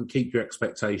 but keep your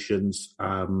expectations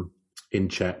in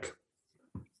check.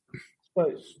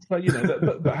 but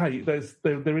hey,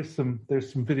 there is some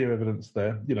video evidence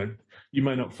there. You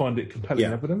may not find it compelling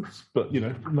evidence, but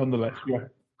nonetheless,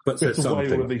 But we have to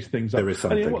weigh all of these things up. There is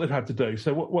something. And what they've had to do.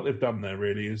 So what they've done there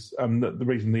really is the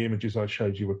reason the images I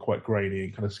showed you were quite grainy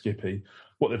and kind of skippy.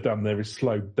 What they've done there is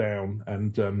slowed down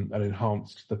and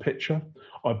enhanced the picture.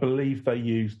 I believe they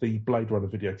used the Blade Runner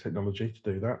video technology to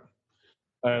do that.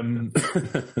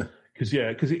 Because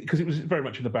it was very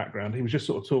much in the background. He was just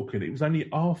sort of talking. It was only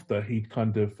after he'd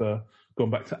kind of gone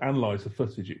back to analyse the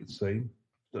footage, it would seem,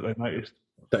 that they noticed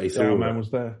that the Owlman was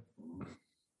there.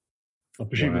 I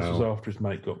presume this was after his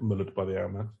mate got mullered by the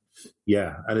Owlman.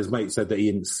 Yeah, and his mate said that he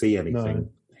didn't see anything. No.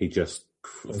 He just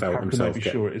felt himself. Be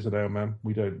sure it is an Owlman.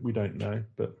 We don't know,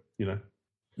 but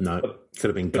No, could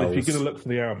have been goals. But if you're going to look for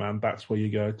the Owlman, that's where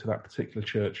you go, to that particular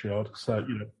churchyard. So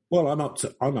Well, I'm up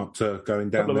to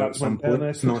going down there at some point.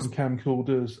 There, took some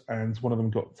camcorders, and one of them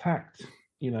got attacked.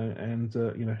 And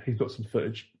he's got some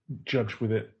footage. Judge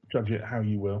it how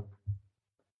you will.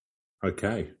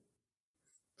 Okay.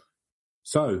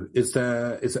 So, is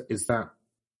that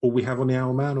all we have on the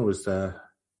Owlman, or is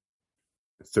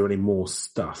there any more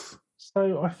stuff?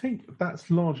 So I think that's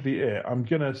largely it. I'm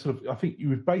gonna I think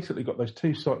you've basically got those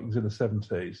 2 sightings in the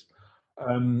 70s.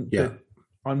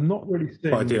 I'm not really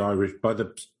seeing by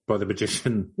the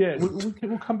magician. Yeah,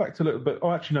 we'll come back to a little bit.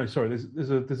 Oh, actually, no, sorry.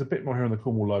 There's a bit more here on the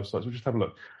Cornwall Live sites. We'll just have a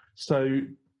look. So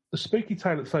the spooky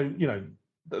tale. So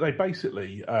they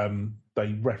basically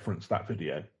they referenced that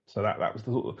video. So that was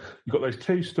the sort of, you've got those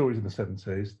 2 stories in the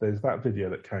 70s. There's that video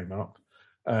that came up.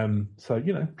 So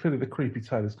clearly the creepy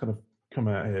tale has kind of come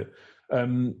out here.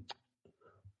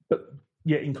 But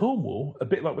in Cornwall, a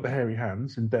bit like with the hairy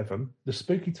hands in Devon, the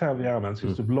spooky tale of the Owlman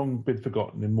seems to have long been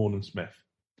forgotten in Morne and Smith.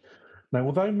 Now,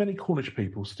 although many Cornish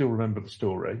people still remember the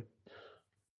story,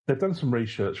 they've done some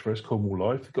research for us, Cornwall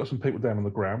Live. They've got some people down on the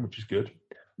ground, which is good.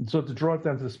 And so to drive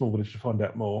down to the small village to find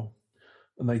out more.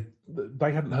 And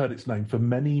they hadn't heard its name for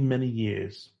many, many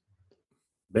years.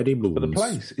 Many moons. But the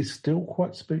place is still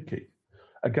quite spooky.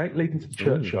 A gate leading to the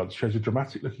churchyard shows a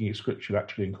dramatic-looking inscription,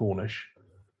 actually in Cornish.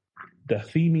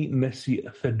 Dathimi Nessi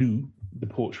Thedu, the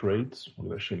porch reads. I'm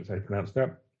going to assume it's how you pronounce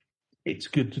that. It's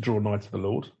good to draw nigh to the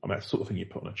Lord. I mean, that's the sort of thing you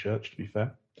put on a church, to be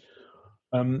fair.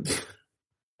 And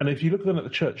if you look then at the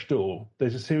church door,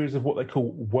 there's a series of what they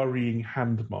call worrying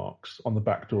hand marks on the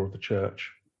back door of the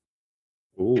church.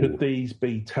 Ooh. Could these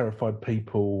be terrified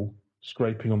people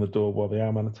scraping on the door while the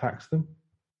Owlman attacks them?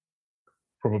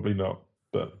 Probably not,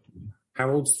 but...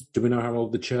 Do we know how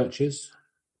old the church is?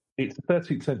 It's a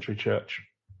 13th century church.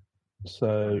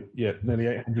 So, nearly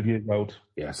 800 years old.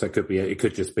 Yeah, so it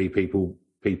could just be people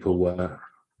were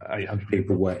 800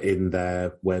 people were in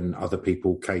there when other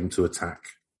people came to attack.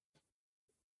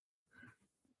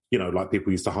 Like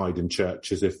people used to hide in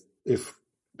churches if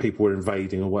people were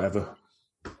invading or whatever.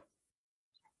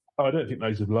 I don't think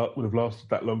those would have lasted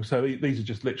that long. So these are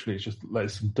just literally, it's just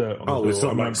there's some dirt on the door. It's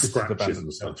not like scratches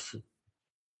and stuff.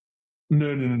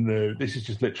 No. This is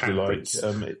just literally like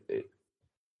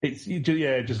it's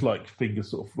just like fingers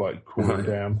sort of like crawling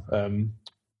down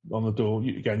on the door.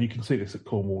 You can see this at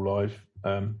Cornwall Live.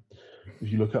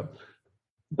 If you look up,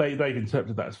 they've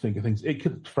interpreted that as finger things. It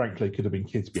could have been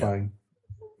kids playing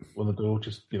on the door,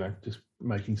 just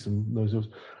making some noises.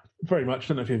 Very much. I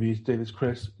don't know if you ever used to do this,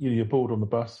 Chris. You're bored on the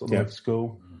bus on the way to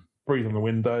school, breathe on the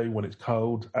window when it's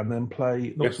cold, and then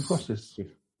play noughts and crosses.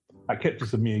 That kept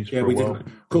us amused for a while.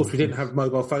 Of course, we didn't have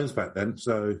mobile phones back then,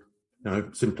 so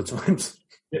simpler times.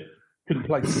 Yeah. Couldn't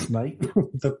play Snake.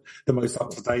 the most up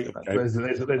to date. There's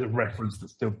a reference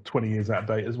that's still 20 years out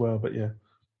of date as well, but yeah.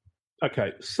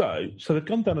 Okay, so they've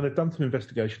gone down and they've done some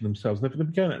investigation themselves. And they've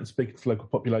been going out and speaking to the local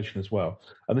population as well.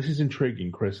 And this is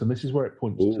intriguing, Chris. And this is where it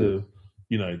points to,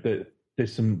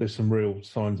 there's some real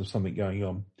signs of something going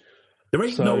on. There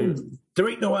ain't no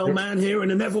Owlman here, and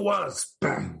there never was.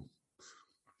 Bam.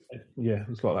 Yeah,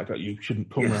 it's like that guy. You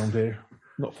shouldn't come around here.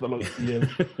 Not for the life of you.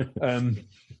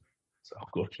 Oh,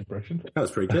 gosh, impression. That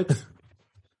was pretty good.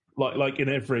 Like in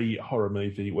every horror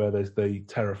movie where there's the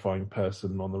terrifying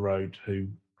person on the road who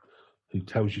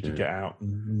tells you to get out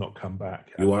and not come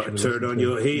back. You want to turn on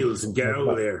your heels and get out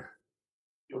of there.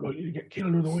 You're likely to get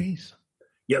killed with Louise.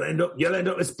 You'll end up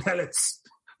as pellets.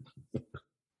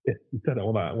 Yeah, you don't know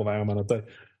what Owlman will do.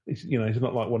 He's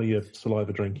not like one of your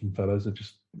saliva drinking fellas that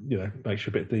just makes you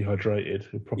a bit dehydrated.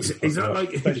 He's not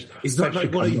like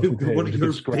one of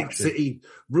your big city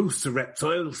rooster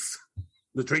reptiles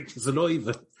that drinks your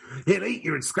saliva. He'll eat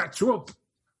you and scratch you up.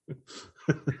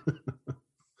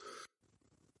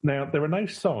 Now, there are no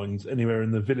signs anywhere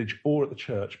in the village or at the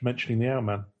church mentioning the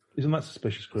Owlman. Isn't that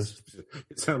suspicious, Chris?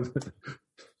 It sounds.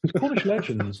 Because Cornish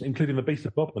legends, including the Beast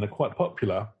of Bodmin, are quite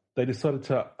popular. They decided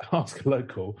to ask a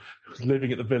local who was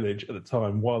living at the village at the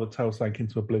time while the tale sank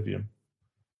into oblivion.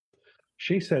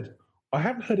 She said, "I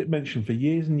haven't heard it mentioned for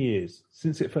years and years,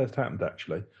 since it first happened,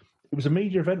 actually. It was a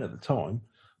media event at the time.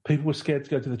 People were scared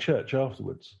to go to the church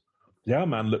afterwards. The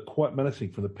Owlman looked quite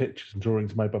menacing from the pictures and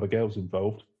drawings made by the girls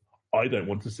involved. I don't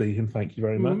want to see him, thank you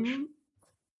very much."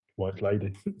 White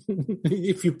lady.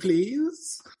 If you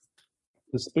please.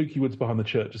 The spooky woods behind the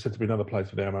church are said to be another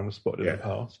place where the Owlman was spotted in the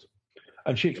past.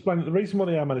 And she explained that the reason why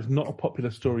the Owlman is not a popular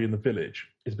story in the village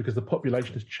is because the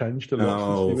population has changed a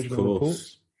lot since the original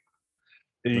reports.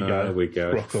 There you go. There we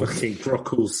go. Fucking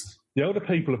broccles. The older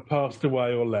people have passed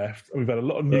away or left, and we've had a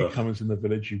lot of newcomers in the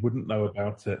village who wouldn't know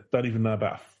about it, don't even know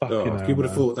about a fucking Owlman. You would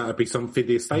have thought that would be something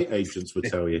the estate agents would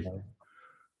tell you.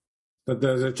 But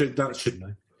isn't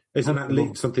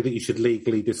that something that you should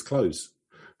legally disclose?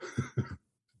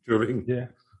 During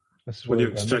when you're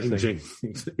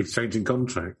exchanging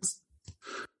contracts.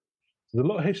 There's a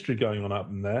lot of history going on up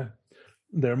in there.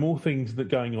 There are more things that are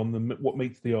going on than what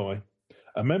meets the eye.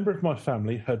 A member of my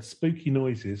family heard spooky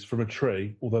noises from a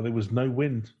tree, although there was no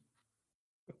wind.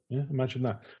 Yeah, imagine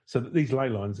that. So these ley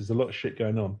lines, there's a lot of shit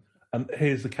going on. And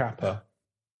here's the capper.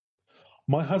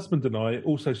 My husband and I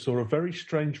also saw a very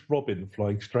strange robin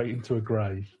flying straight into a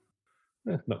grave.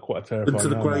 Not quite a terrifying. Into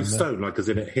the gravestone, like as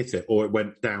in it hit it, or it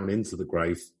went down into the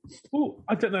grave. Well,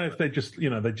 I don't know if they just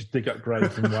dig up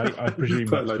graves and wait. I presume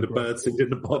put a load of birds in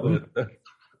the bottom.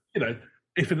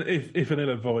 If an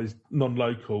ill-advised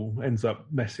non-local ends up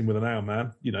messing with an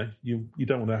Owlman, you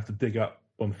don't want to have to dig up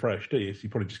one fresh, do you? So you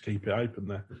probably just keep it open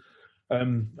there.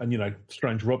 And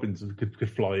strange robins could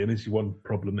fly in is one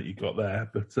problem that you got there.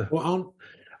 But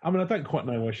I don't quite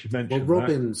know why she mentioned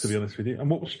robins, that, to be honest with you.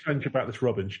 And what was strange about this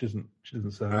robin? She doesn't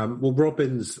say.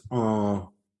 Robins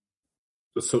are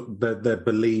they're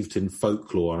believed in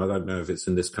folklore, and I don't know if it's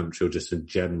in this country or just in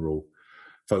general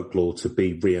folklore, to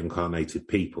be reincarnated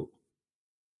people.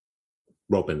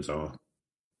 Robins are.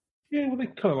 Yeah, well, they're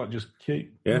kind of like just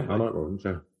cute. Yeah, I like robins.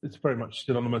 Yeah, it's very much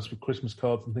synonymous with Christmas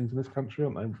cards and things in this country,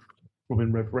 aren't they?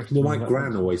 Robin Redbreast. Well, my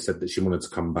gran always said that she wanted to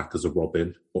come back as a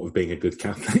robin, what with being a good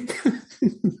Catholic.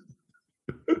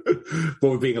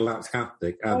 What with being a lapsed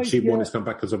Catholic, and she wanted to come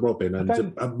back as a robin, and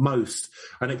at most,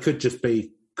 and it could just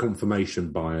be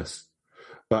confirmation bias,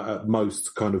 but at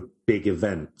most kind of big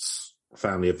events,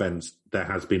 family events, there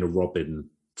has been a robin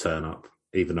turn up,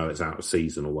 even though it's out of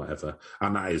season or whatever,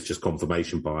 and that is just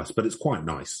confirmation bias, but it's quite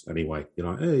nice anyway.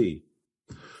 Hey,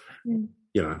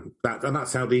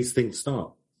 that's how these things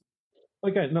start.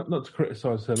 Again, not to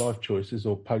criticise her life choices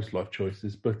or post-life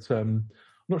choices, but I'm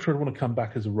not sure I'd want to come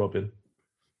back as a robin.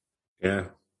 Yeah.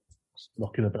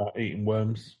 Knocking about eating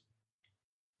worms.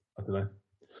 I don't know.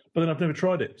 But then I've never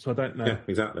tried it, so I don't know. Yeah,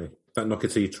 exactly. Don't knock it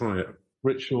till you try it.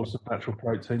 Rich source of natural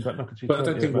protein, don't knock it till you try it. But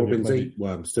I don't think robins eat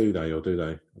worms, do they? Or do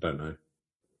they? I don't know.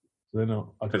 They're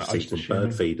not. I just eat some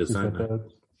bird feeders, don't they?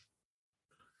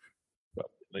 But,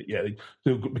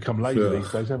 they'll become lazy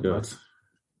these days, haven't they?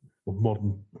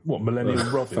 Modern, millennial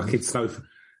robins? Fucking snowflake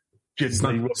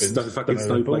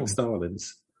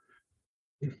starlings.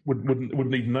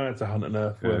 Wouldn't even know how to hunt an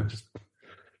earthworm. Just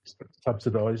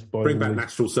subsidised by. Bring back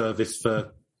national service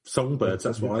for songbirds.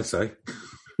 That's what I say.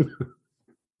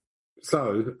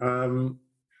 So,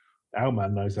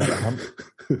 Owlman knows how to hunt.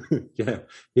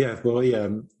 yeah. Well,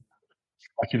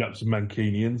 backing up some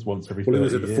Mancunians once every 30 years. Well, he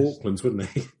was at the years. Falklands, wasn't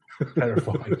he?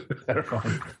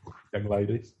 terrifying young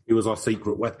ladies. He was our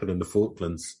secret weapon in the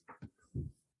Falklands.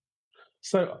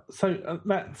 So this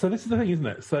is the thing, isn't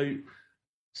it? So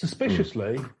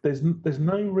suspiciously, there's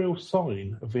no real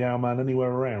sign of the Owlman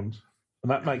anywhere around,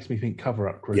 and that makes me think cover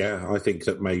up, Chris. Yeah, I think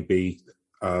that maybe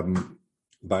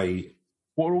they.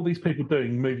 What are all these people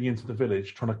doing, moving into the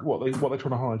village? What are they trying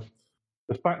to hide?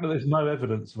 The fact that there's no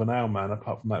evidence of an Owlman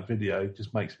apart from that video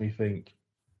just makes me think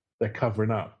they're covering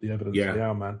up the evidence of the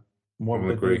Owlman. Why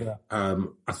would they do that?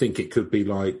 I think it could be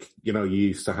like, you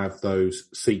used to have those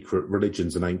secret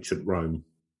religions in ancient Rome,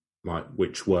 like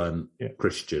which weren't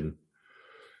Christian.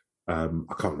 I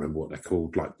can't remember what they're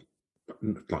called, like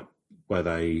where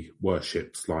they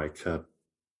worshipped like a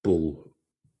bull.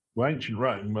 Well, ancient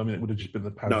Rome, I mean, it would have just been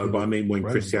the power. No, but I mean, when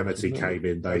Christianity came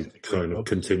in, they kind of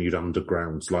continued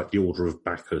underground, like the Order of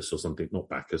Bacchus or something. Not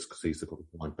Bacchus, because he's the god of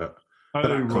wine, but that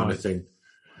kind of thing.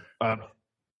 I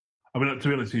mean, to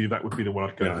be honest with you, that would be the one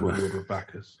I'd go for, the Order of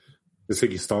Bacchus. The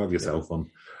thing you style yourself on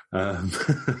in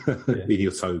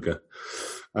your toga.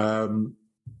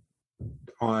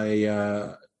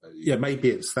 Maybe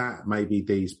it's that. Maybe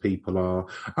these people are.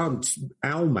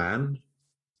 Owlman,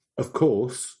 of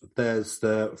course, there's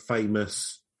the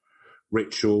famous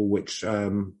ritual which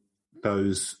that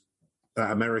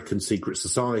American secret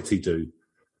society do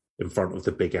in front of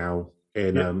the big owl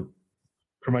in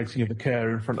promoting of the care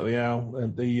in front of the owl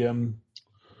and the I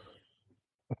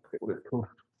forget what it's called.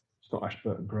 It's not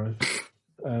Ashburton Grove.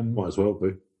 Might as well be.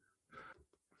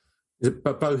 Is it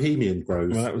Bohemian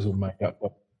Grove? Well, that was all made up.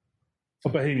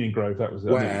 Bohemian Grove, that was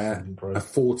it. Where a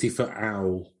 40-foot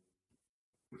owl,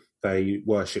 they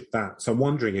worship that. So I'm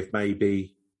wondering if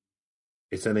maybe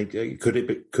it's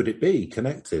could it be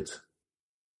connected?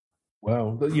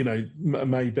 Well,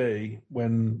 maybe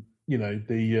when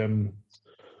the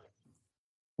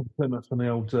Plymouth and the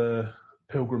old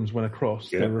pilgrims went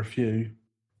across, there were a few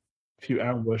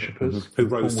owl worshippers who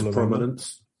rose to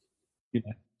prominence.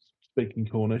 Speaking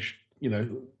Cornish,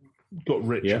 got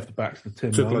rich off the backs of the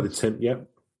tin. Took a load of tin,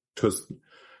 because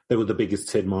they were the biggest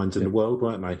tin mines in the world,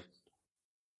 weren't they?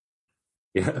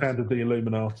 Yeah, founded the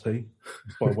Illuminati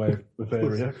by way of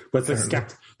Bavaria. But they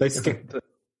scattered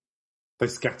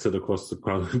across the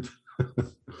globe.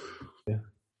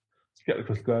 Scattered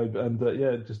across the globe, and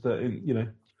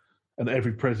and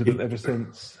every president ever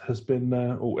since has been,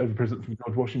 or every president from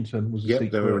George Washington was a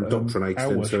secret. They were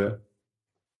indoctrinated into it.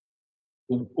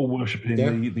 All worshipping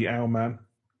the Owlman,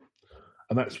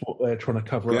 and that's what they're trying to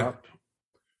cover up.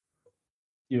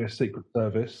 US Secret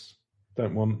Service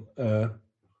don't want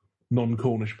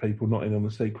non-Cornish people not in on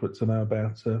the secret to know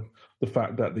about the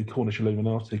fact that the Cornish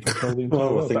Illuminati control the entire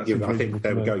world. I think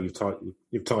there we go.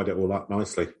 You've tied it all up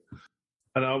nicely.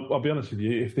 And I'll be honest with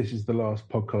you, if this is the last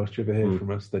podcast you ever hear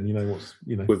from us, then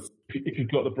if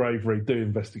you've got the bravery, do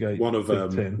investigate. One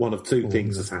of two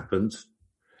things has happened.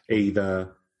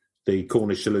 Either the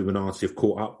Cornish Illuminati have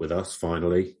caught up with us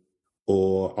finally,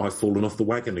 or I've fallen off the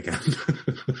wagon again.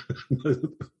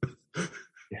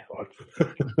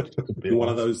 One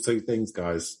of those two things,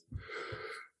 guys.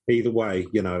 Either way,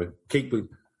 never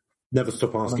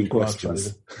stop asking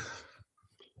questions.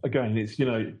 Again, it's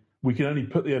we can only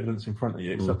put the evidence in front of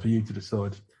you. It's up to you to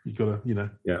decide. You've got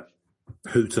to,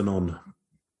 hooting on.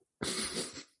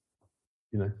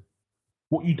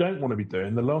 What you don't want to be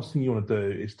doing, the last thing you want to do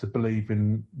is to believe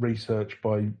in research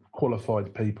by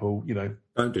qualified people,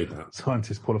 Don't do that.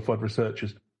 Scientists, qualified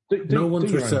researers. No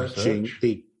one's researching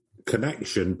the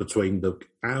connection between the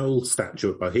owl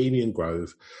statue at Bohemian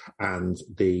Grove and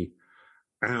the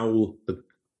owl, the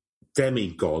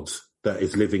demigod that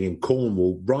is living in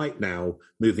Cornwall right now,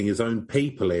 moving his own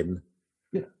people in.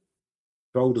 Yeah.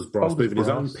 Boulders Brass moving his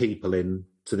own people in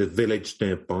to the village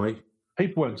nearby.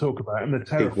 People won't talk about it, and they're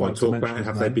terrified. People won't talk about it.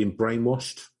 Have they been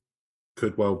brainwashed?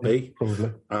 Could well be.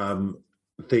 Probably.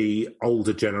 The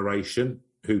older generation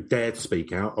who dare to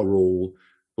speak out are all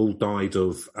died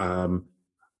of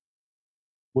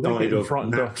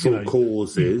natural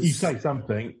causes. You say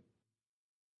something,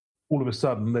 all of a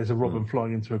sudden there's a robin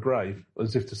flying into a grave,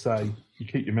 as if to say, you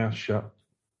keep your mouth shut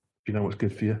if you know what's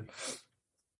good for you.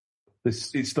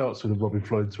 It starts with a robin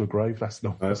flying into a grave. That's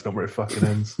not where it fucking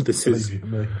ends. This is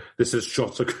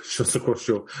shot across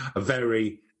a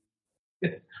very...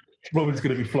 Robin's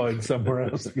going to be flying somewhere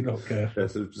else if you don't care.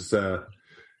 This is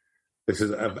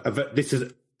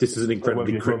an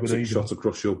incredibly cryptic shot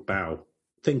across your bow.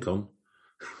 Think on.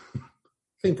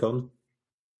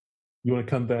 You want to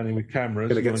come down here with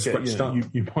cameras,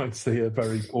 you might see a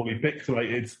very poorly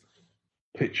pixelated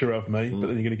picture of me, but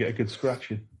then you're going to get a good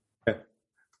scratching. Yeah.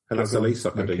 And that's the least I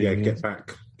can do. Yeah, get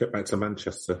back to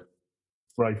Manchester.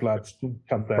 Brave lads,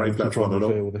 come down and try and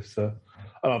reveal this.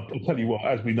 I'll tell you what,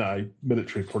 as we know,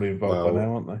 military are probably involved by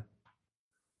now, aren't they?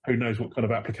 Who knows what kind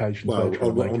of applications they're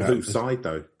trying to make on whose side,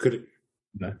 though? Could it?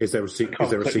 No. Is there a secret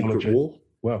war?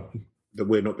 Well, that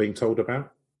we're not being told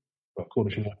about?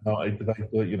 Cornish Illuminati, do they?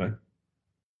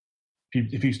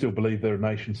 If you still believe there are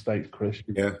nation states, Chris.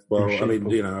 Yeah, well, you're I mean,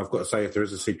 sheeple. I've got to say, if there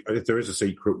is a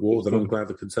secret war, then I'm glad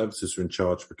the Conservatives are in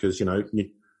charge because United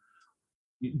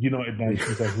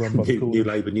Nations overrun by the new Cornish.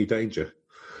 Labour, new danger.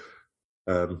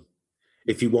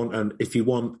 If you want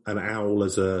an owl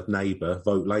as a neighbour,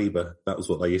 vote Labour. That was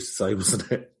what they used to say,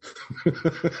 wasn't it?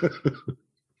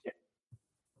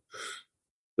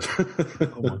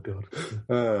 Oh my God!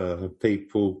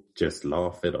 People just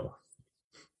laugh it off.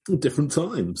 Different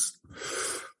times.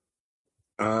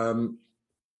 Not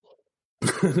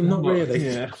really.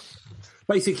 Yeah.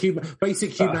 Basic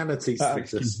humanity.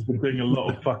 He's been doing a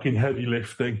lot of fucking heavy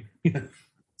lifting.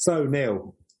 So,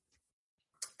 Neil,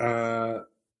 are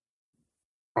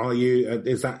you?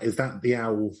 Is that the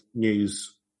owl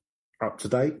news up to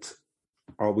date?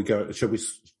 Are we go? Should we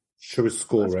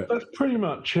score it? That's pretty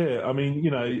much it. I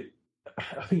mean, I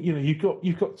think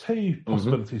you've got two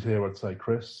possibilities here. I'd say,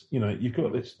 Chris. You've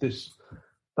got this.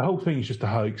 The whole thing is just a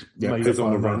hoax. Yeah, made it's up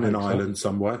on by a random hoaxer. island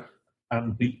somewhere.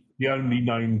 And the only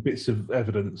known bits of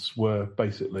evidence were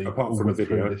basically Apart all from a went through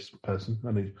video. this person.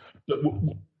 But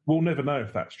we'll never know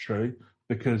if that's true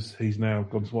because he's now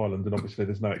gone to Ireland, and obviously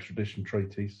there's no extradition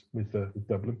treaties with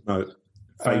Dublin. No,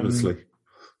 famously.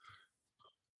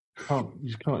 You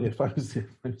just can't. Yeah, famously.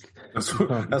 That's You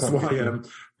why. can't.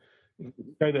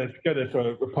 Go there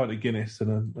for a pint of Guinness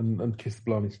and kiss the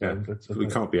Blarney Stone. Yeah, we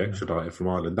can't be extradited from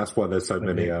Ireland. That's why there's so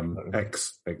many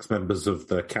ex members of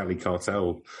the Cali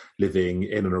cartel living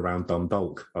in and around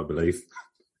Dundalk, I believe.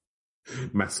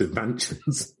 Massive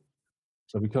mansions.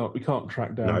 So we can't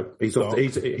track down. No, he's off.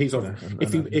 He's off.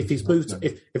 If he's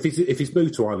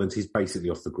moved to Ireland, he's basically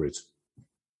off the grid.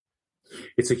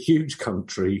 It's a huge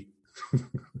country.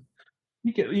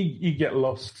 You get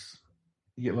lost.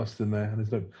 You get lost in there, and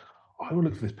there's no. I will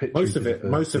look for this picture.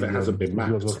 Most of it hasn't been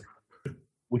mapped.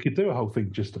 We could do a whole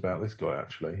thing just about this guy.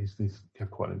 Actually, he's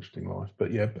had quite an interesting life.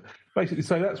 But yeah, basically,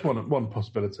 so that's one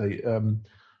possibility.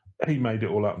 He made it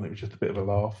all up, and it was just a bit of a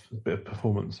laugh, a bit of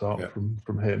performance art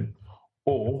from him.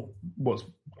 Or what's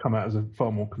come out as a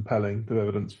far more compelling bit of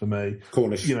evidence for me,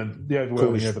 Cornish, the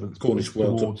overwhelming evidence Cornish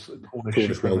world order.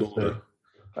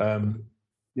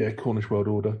 Cornish World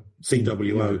Order,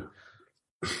 CWO.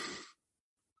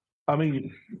 I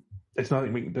mean, there's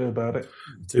nothing we can do about it.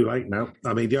 Too late now.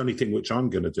 I mean, the only thing which I'm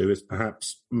going to do is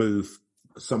perhaps move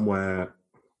somewhere.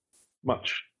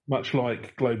 Much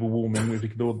like global warming, we've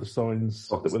ignored the signs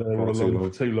that were there all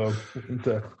along for too long.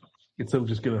 And, it's all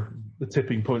just the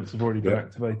tipping points have already been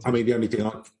activated. I mean, the only thing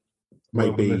I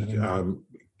maybe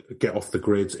get off the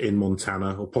grid in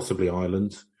Montana or possibly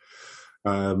Ireland,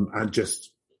 and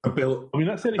just build. I mean,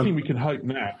 that's the only thing we can hope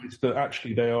now is that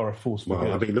actually they are a force for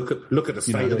good. I mean, look at the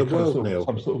state of the world, Neil.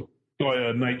 Some sort of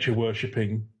Gaia nature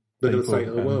worshipping. Look at the state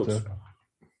of the world.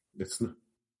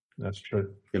 That's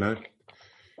true. They're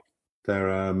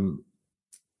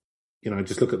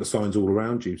just look at the signs all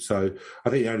around you. So I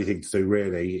think the only thing to do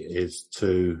really is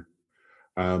to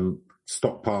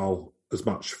stockpile as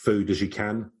much food as you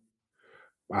can,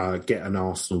 get an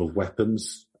arsenal of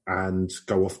weapons, and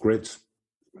go off grid.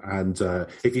 And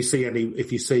if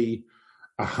you see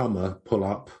a Hummer pull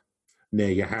up near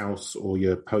your house or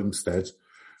your homestead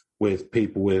with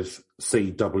people with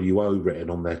CWO written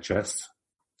on their chest,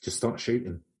 just start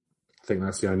shooting. I think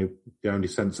that's the only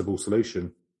sensible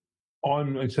solution.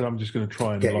 I'm just going to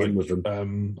try and get in with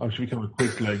them. I should become a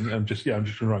quisling and I'm just going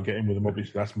to try and get in with them.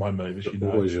 Obviously, that's my move, as you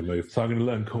know. Always your move. So I'm going to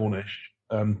learn Cornish.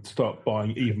 Start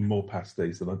buying even more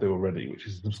pasties than I do already, which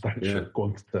is a substantial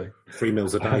quantity. 3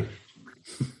 meals a day.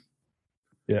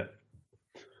 Yeah.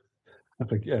 I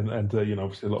think, and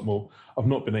obviously a lot more. I've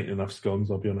not been eating enough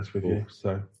scones, I'll be honest with you.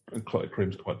 So, and clotted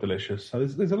cream's quite delicious. So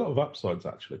there's a lot of upsides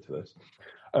actually to this.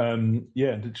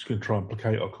 They're just going to try and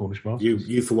placate our Cornish masters.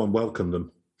 You for one, welcome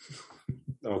them.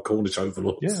 Our Cornish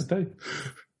overlords. Yeah, I do.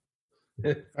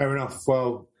 Yeah. Fair enough.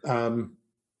 Well,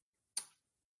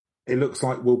 it looks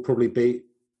like we'll probably be.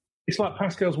 It's like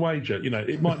Pascal's wager.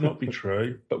 It might not be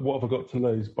true, but what have I got to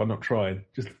lose by not trying?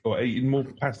 Or eating more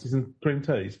pasties and cream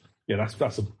teas. Yeah,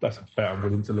 that's a bet I'm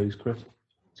willing to lose, Chris.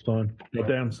 It's fine. No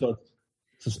downside.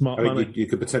 It's a smart money. You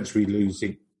could potentially be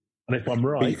losing. And if I'm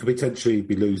right, you could potentially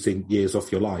be losing years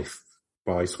off your life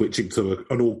by switching to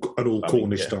an all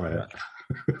Cornish diet.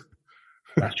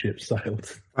 That ship sailed.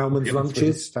 Owlman's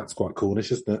lunches. That's quite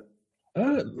Cornish, isn't it?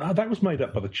 No, that was made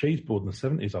up by the cheese board in the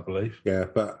 70s, I believe. Yeah,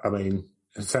 but I mean,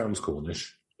 it sounds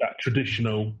Cornish. That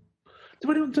traditional.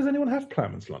 Does anyone have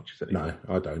ploughman's lunches anymore?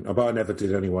 No, I don't. But I never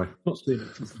did anyway. Not seen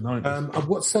it since the 90s.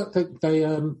 What's that? They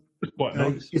it's quite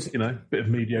nice. Bit of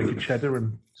mediocre cheddar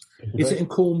and. Is it in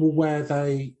Cornwall where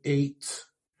they eat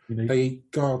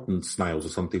garden snails or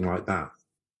something like that?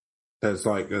 There's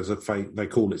a fake. They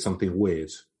call it something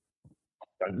weird.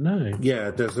 Don't know.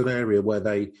 Yeah, there's an area where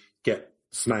they get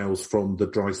snails from the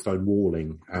dry stone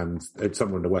walling, and it's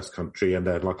somewhere in the West Country, and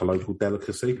they're like a local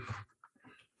delicacy.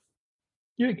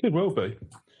 Yeah, it could well be.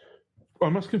 I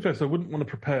must confess, I wouldn't want to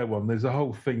prepare one. There's a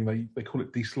whole thing, they call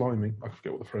it desliming. I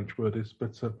forget what the French word is,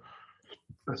 but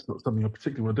that's not something I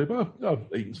particularly want to do. But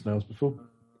I've eaten snails before.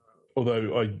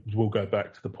 Although I will go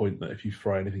back to the point that if you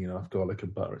fry anything in enough garlic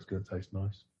and butter, it's going to taste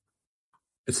nice.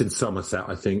 It's in Somerset,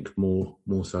 I think, more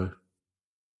so.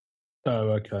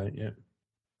 Oh, okay, yeah.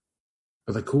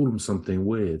 But they call them something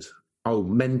weird. Oh,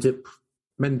 Mendip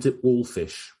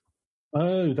wallfish.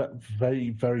 Oh, that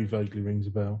very, very vaguely rings a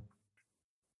bell.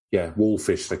 Yeah,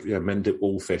 wallfish. Yeah, Mendip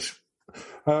wallfish.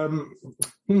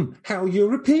 How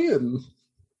European.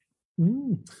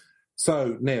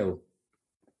 So, Neil,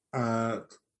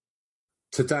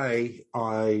 today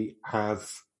I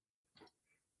have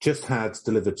just had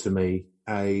delivered to me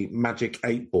a Magic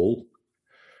 8 Ball,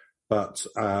 but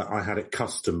I had it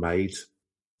custom made.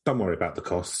 Don't worry about the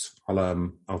costs.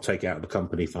 I'll take it out of the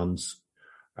company funds.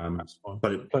 That's fine.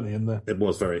 But Plenty in there. It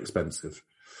was very expensive,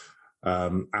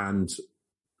 and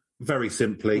very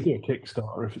simply, We'll do a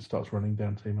Kickstarter if it starts running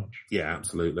down too much. Yeah,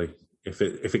 absolutely. If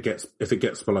it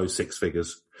gets below six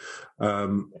figures,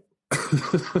 I've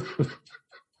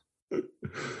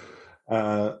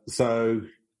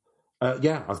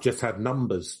just had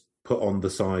numbers put on the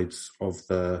sides of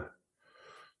the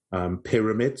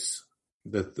pyramids,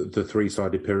 the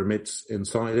three-sided pyramids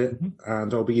inside it,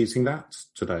 and I'll be using that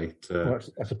today.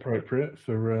 That's appropriate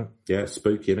for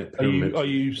spooky, innit? Are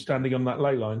you standing on that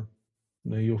ley line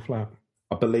near your flat?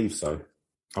 I believe so.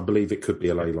 I believe it could be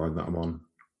a ley line that I'm on.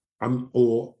 I'm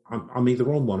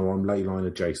either on one or I'm ley line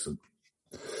adjacent.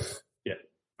 Yeah.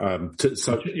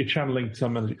 So you're channeling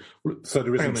some energy. So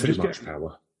there isn't too much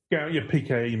power. Get out your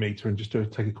PKE meter and just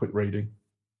take a quick reading.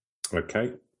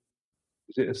 Okay.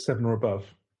 Is it a 7 or above?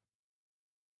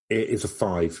 It is a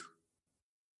 5.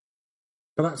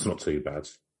 But that's not too bad.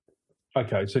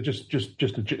 Okay, so just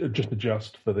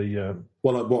adjust for the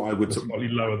what I would slightly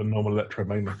lower than normal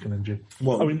electromagnetic energy.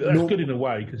 Well, I mean that's good in a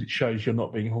way because it shows you're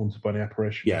not being haunted by any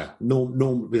apparitions. Yeah,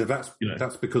 normally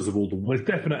that's because of all the. There's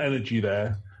definite energy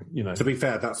there. To be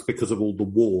fair, that's because of all the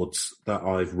wards that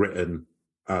I've written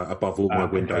above all my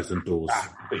windows and doors.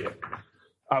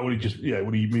 Would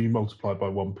you multiply by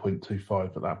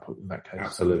 1.25 at that point? In that case,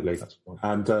 absolutely. That's fine.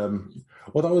 And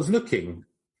what I was looking.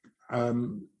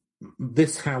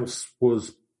 This house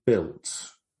was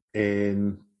built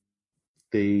in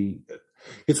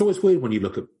it's always weird when you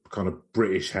look at kind of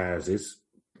British houses,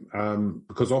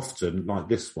 because often, like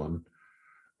this one,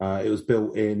 it was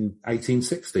built in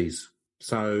 1860s.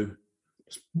 So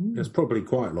there's probably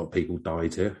quite a lot of people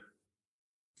died here,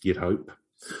 you'd hope.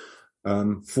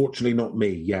 Fortunately, not me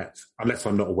yet, unless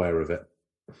I'm not aware of it.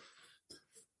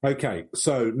 Okay,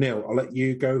 so Neil, I'll let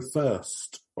you go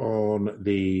first on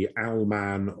the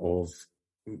Owlman of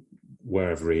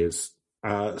wherever he is.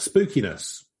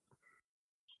 Spookiness.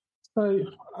 So,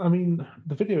 I mean,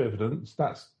 the video evidence,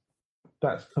 that's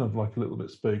kind of like a little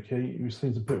bit spooky. We've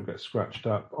seen some people get scratched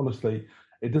up. Honestly,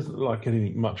 it doesn't look like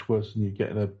anything much worse than you get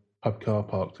in a pub car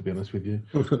park, to be honest with you.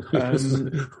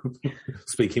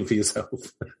 Speaking for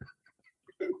yourself.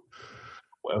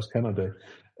 What else can I do?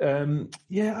 I don't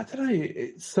know.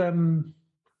 It's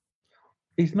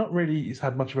he's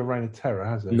had much of a reign of terror,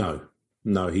 has he?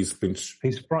 No, he's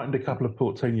frightened a couple of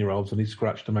 14-year-olds and he's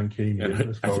scratched a Mancunian.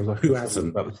 As far as I can who hasn't?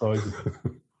 About the size of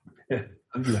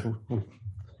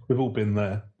we've all been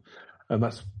there, and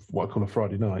that's what I call a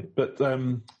Friday night. But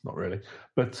not really.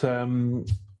 But So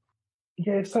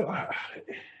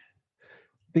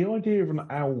the idea of an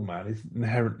owl-man is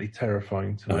inherently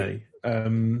terrifying to me.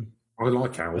 I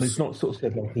like owls. And it's not sort of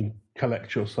said like he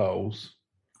collect your souls.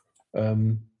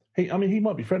 He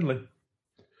might be friendly.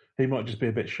 He might just be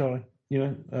a bit shy,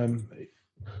 We're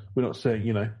not saying,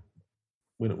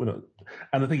 we're not.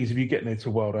 And the thing is, if you get near to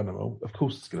a wild animal, of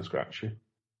course it's going to scratch you.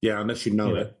 Yeah, unless you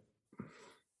know it.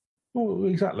 Well,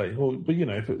 exactly. Well, but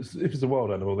if it's a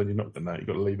wild animal, then you're not going to know. You've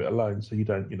got to leave it alone. So you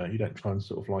don't try and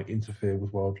sort of like interfere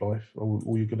with wildlife,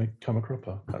 or you're going to come a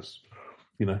cropper. That's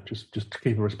just to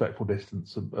keep a respectful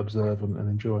distance, observe and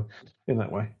enjoy in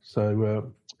that way.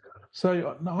 So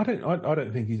no, I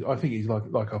don't think he's. I think he's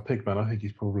like our pig man. I think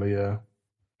he's probably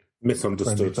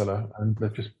misunderstood fella, and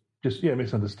they've just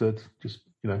misunderstood.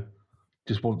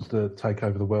 Just wants to take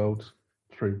over the world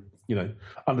through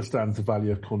understands the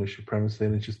value of Cornish supremacy,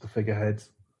 and it's just the figurehead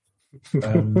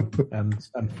and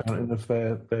fountain of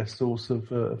their source of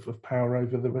power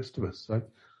over the rest of us. So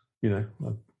no,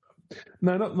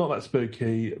 not that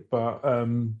spooky, but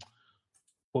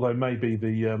although maybe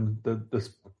the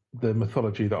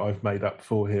mythology that I've made up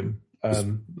for him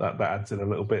that adds in a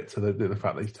little bit to the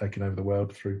fact that he's taken over the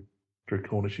world through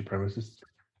Cornish supremacists.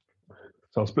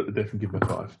 So I'll split the diff and give him a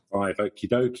 5. 5, okie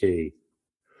dokie.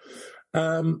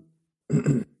 Don't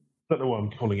know why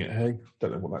I'm calling it. Hey,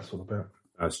 don't know what that's all about.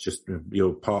 That's just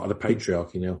you're part of the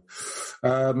patriarchy now.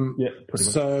 Yeah, pretty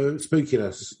much. So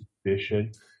spookiness.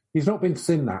 Issue. He's not been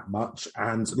seen that much,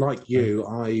 and like you,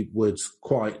 I would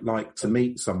quite like to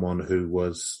meet someone who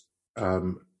was.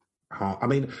 I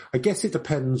mean, I guess it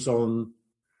depends on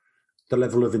the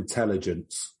level of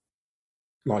intelligence.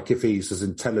 Like if he's as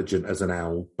intelligent as an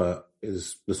owl, but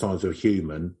is the size of a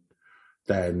human,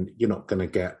 then you're not going to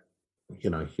get,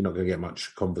 you're not going to get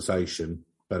much conversation.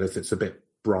 But if it's a bit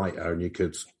brighter and you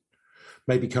could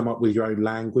maybe come up with your own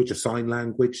language, a sign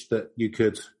language that you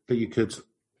could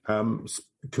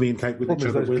communicate with each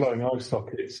other those with. glowing eye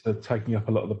sockets are taking up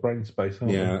a lot of the brain space,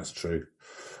 aren't they? Yeah, that's true.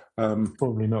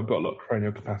 Probably not got a lot of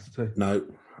cranial capacity. No.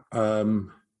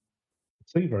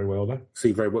 See very well, though.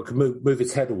 See very well. Can move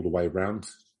his head all the way around.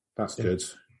 That's good.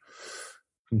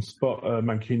 Can spot a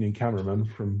Mancunian cameraman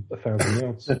from 1,000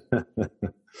 yards.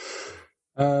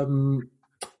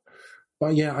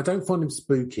 But yeah, I don't find him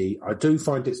spooky. I do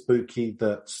find it spooky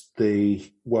that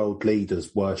the world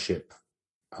leaders worship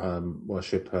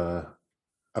a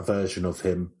version of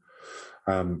him.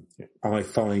 I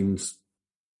find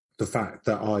the fact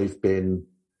that I've been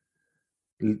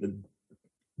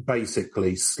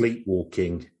basically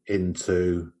sleepwalking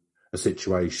into a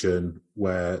situation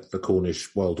where the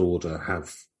Cornish world order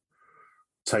have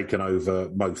taken over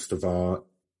most of our,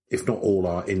 if not all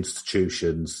our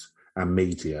institutions and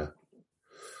media.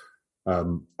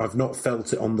 I've not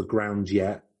felt it on the ground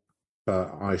yet, but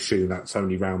I assume that's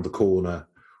only round the corner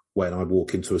when I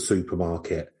walk into a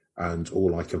supermarket and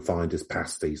all I can find is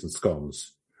pasties and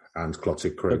scones and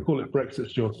clotted cream. They call it Brexit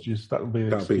shortages. That'll be the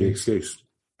That'll be the excuse.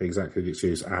 Exactly the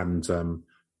excuse. And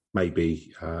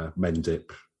maybe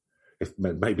Mendip.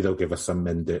 Maybe they'll give us some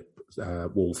Mendip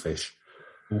wallfish.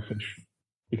 Wallfish.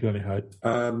 You can only hope.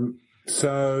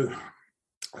 So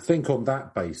I think on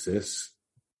that basis,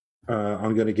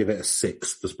 I'm going to give it a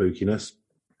 6 for spookiness.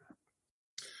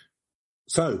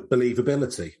 So,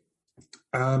 believability.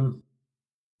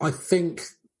 I think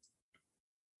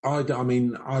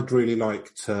I'd really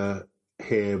like to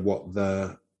hear what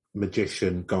the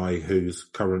magician guy who's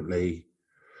currently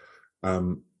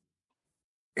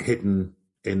hidden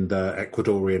in the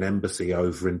Ecuadorian embassy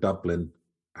over in Dublin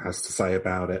has to say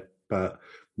about it, but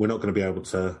we're not going to be able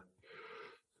to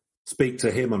speak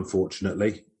to him,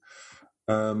 unfortunately.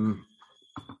 There's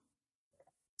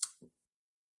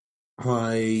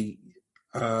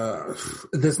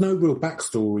no real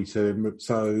backstory to him.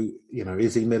 So,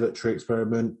 is he military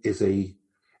experiment? Is he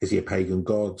a pagan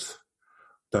god?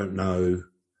 Don't know.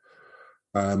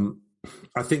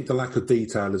 I think the lack of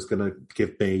detail is going to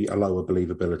give me a lower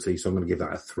believability, so I'm going to give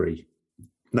that a 3.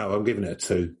 No, I'm giving it a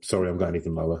 2. Sorry, I'm going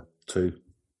even lower. 2.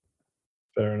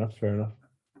 Fair enough.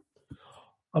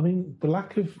 I mean, the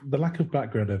lack of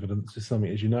background evidence is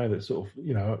something, as you know, that sort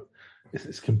of,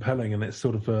 it's compelling, and it's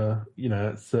sort of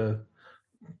it's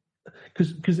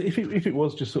because if it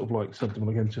was just sort of like something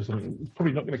against or something, it's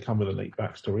probably not going to come with a neat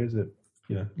backstory, is it?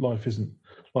 Life isn't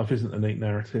a neat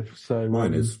narrative. So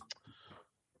mine is.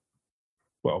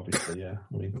 Well, obviously, yeah.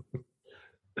 I mean,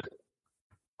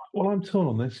 well, I'm torn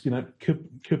on this.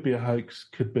 Could be a hoax.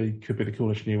 Could be the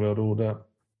Cornish New World Order.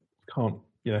 Can't.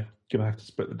 Gonna have to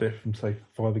split the diff and say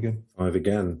 5 again. 5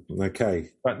 again. Okay.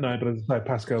 But as I say,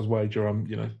 Pascal's wager, I'm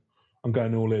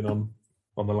going all in on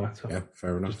the latter. Yeah,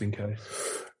 fair enough. Just in case.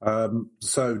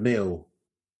 So Neil,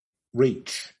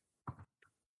 reach.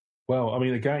 Well, I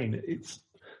mean, again,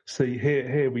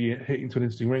 here we hit into an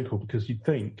interesting wrinkle, because you'd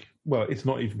think, well, it's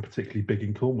not even particularly big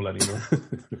in Cornwall anymore.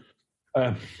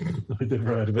 I've never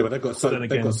heard of it. Yeah, they've got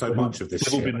so much of this.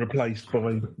 They've all been replaced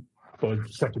by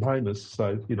second homers,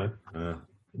 so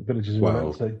villages.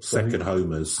 Second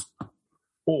homers,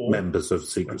 or members of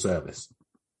Secret Service.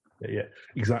 Yeah,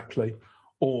 exactly.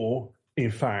 Or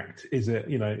in fact, is it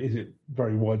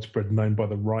very widespread and known by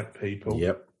the right people?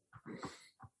 Yep.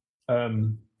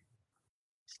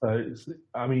 So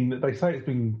they say it's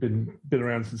been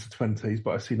around since the 20s,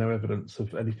 but I see no evidence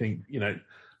of anything.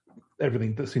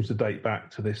 Everything that seems to date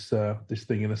back to this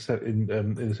thing in the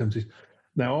 70s.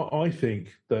 Now, I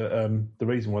think that the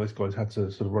reason why this guy's had to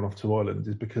sort of run off to Ireland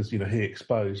is because he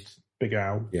exposed Big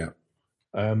Al. Yeah.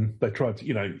 They tried to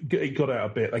it got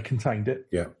out a bit. They contained it.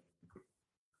 Yeah.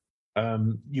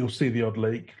 You'll see the odd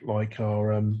leak, like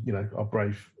our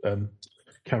brave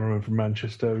cameraman from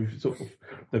Manchester who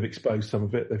they've exposed some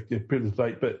of it. They've put it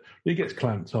late, but it gets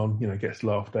clamped on, gets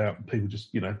laughed out, and people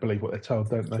just, believe what they're told,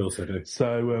 don't they? Of course they do.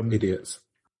 So, Idiots.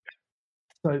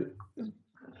 So,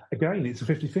 again, it's a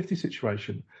 50-50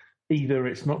 situation. Either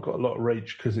it's not got a lot of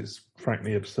reach because it's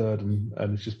frankly absurd and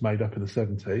it's just made up in the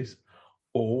 70s,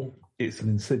 or it's an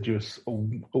insidious,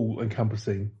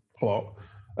 all-encompassing plot,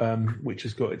 which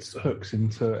has got its hooks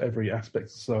into every aspect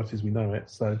of society as we know it.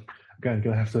 So, again,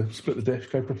 going to have to split the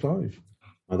diff, go for 5.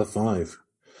 Another 5.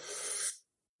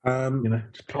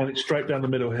 Just playing it straight down the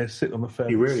middle here, sit on the fence.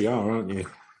 You really are, aren't you?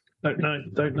 Don't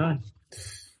know.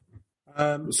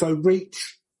 So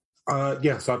Reach,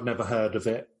 yes, I've never heard of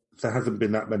it. There hasn't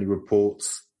been that many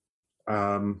reports.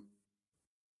 I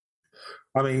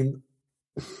mean,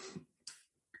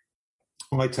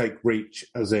 I take Reach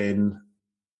as in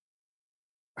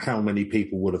how many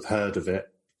people would have heard of it.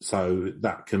 So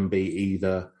that can be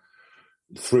either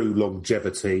through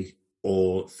longevity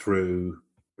or through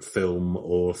film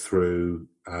or through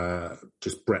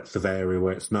just breadth of area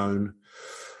where it's known.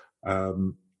 I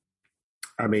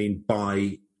mean,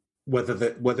 by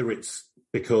whether it's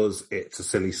because it's a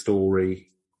silly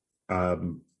story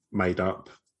made up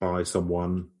by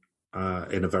someone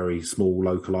in a very small,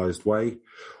 localized way,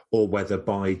 or whether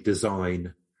by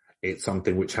design it's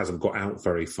something which hasn't got out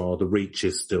very far, the reach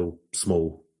is still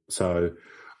small. So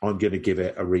I'm going to give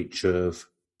it a reach of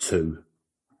 2.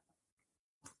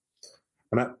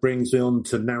 And that brings me on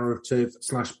to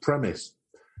narrative/premise.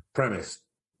 Premise.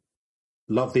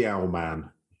 Love the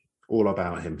Owlman. All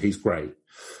about him. He's great.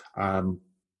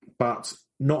 But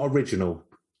not original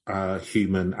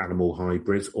human-animal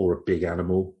hybrids or a big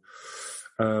animal.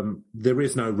 There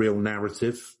is no real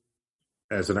narrative.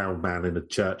 There's an old man in a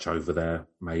church over there,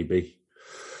 maybe.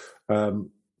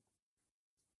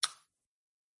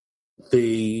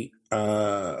 The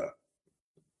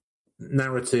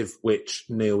narrative, which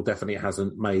Neil definitely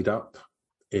hasn't made up,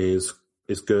 is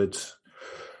good.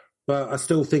 But I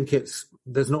still think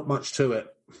there's not much to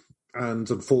it. And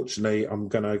unfortunately, I'm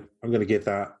gonna give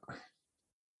that,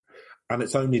 and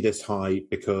it's only this high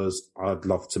because I'd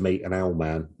love to meet an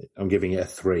Owlman. I'm giving it a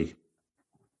 3.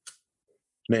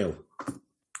 Neil,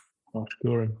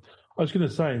 Sure. I was going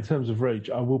to say, in terms of reach,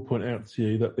 I will point out to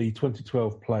you that the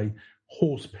 2012 play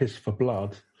 "Horse Piss for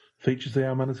Blood" features the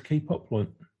Owlman as a key plot point.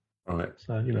 right?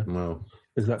 So Well,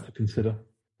 there's that to consider.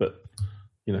 But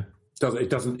it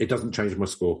doesn't change my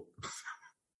score.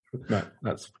 No,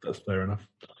 that's fair enough.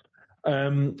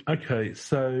 Okay,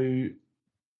 so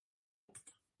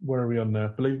where are we on now?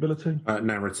 Believability?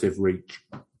 Narrative reach.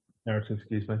 Narrative,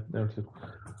 excuse me. Narrative.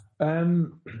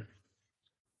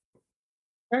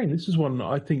 Again, this is one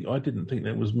I didn't think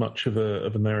there was much of a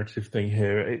narrative thing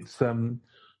here. It's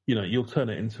you'll turn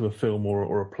it into a film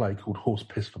or a play called Horse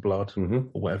Piss for Blood or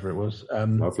whatever it was.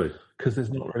 Lovely. Because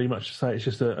there's not really much to say. It's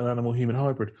just an animal-human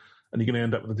hybrid. And you're going to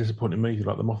end up with a disappointing movie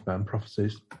like the Mothman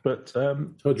prophecies. But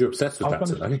Told you're obsessed with that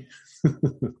today.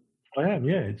 I am,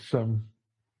 yeah. It's I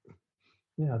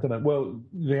don't know. Well,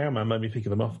 the Owlman made me think of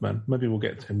the Mothman. Maybe we'll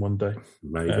get to him one day.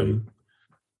 Maybe.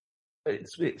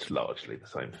 It's largely the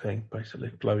same thing, basically.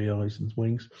 Glowy eyes and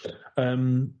wings.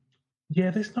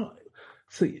 There's not.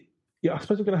 See, I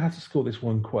suppose I'm going to have to score this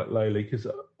one quite lowly because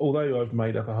although I've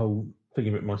made up a whole thing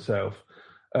of it myself,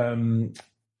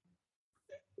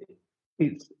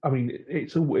 it's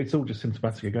all just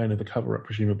symptomatic again of the cover up,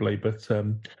 presumably. But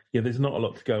there's not a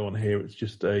lot to go on here. It's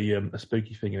just a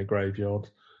spooky thing in a graveyard.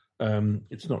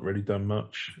 It's not really done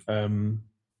much.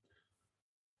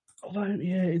 Although,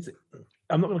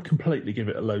 I'm not going to completely give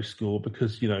it a low score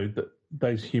because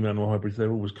those human animal hybrids,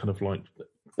 they're always kind of like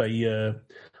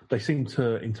they seem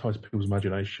to entice people's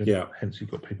imagination. Yeah. Hence, you've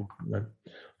got people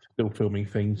still filming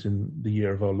things in the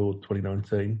year of our Lord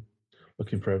 2019,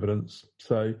 looking for evidence.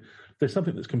 So there's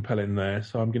something that's compelling there.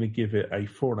 So I'm going to give it a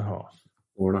 4.5.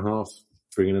 4.5,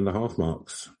 3.5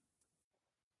 marks.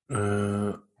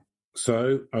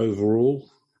 So overall,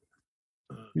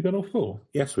 You done all 4?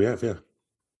 yes, we have. Yeah.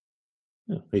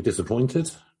 Are you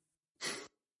disappointed?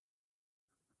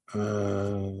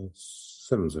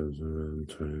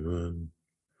 7,721.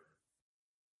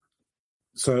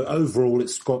 So overall,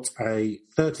 it's got a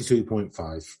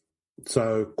 32.5.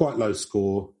 So quite low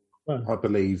score, I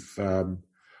believe.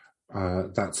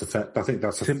 That's a fact. I think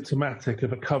that's Symptomatic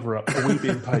of a cover-up. Are we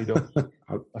being paid off?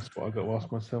 That's what I've got to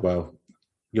ask myself. Well,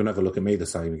 you'll never look at me the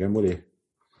same again, will you?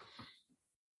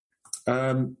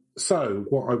 So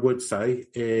what I would say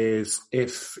is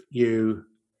if you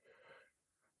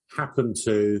happen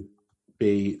to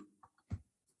be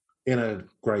in a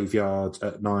graveyard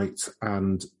at night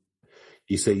and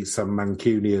you see some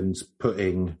Mancunians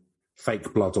putting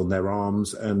fake blood on their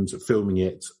arms and filming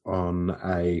it on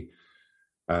a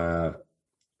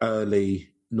early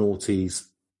noughties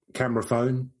camera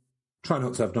phone. Try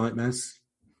not to have nightmares.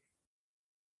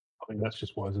 I think that's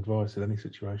just wise advice in any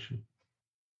situation.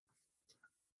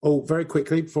 Oh, very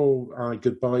quickly before I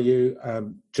goodbye you,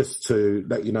 just to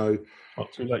let you know,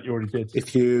 Not too late, you already did.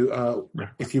 if you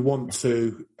want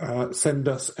to send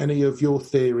us any of your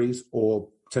theories or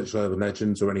potential urban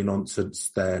legends or any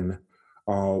nonsense, then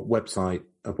our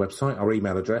our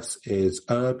email address is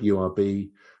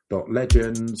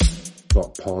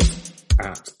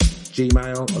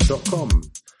urb.legends.pod@gmail.com.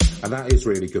 And that is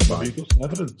really goodbye. You've got some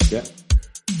evidence. Yeah.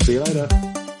 See you later.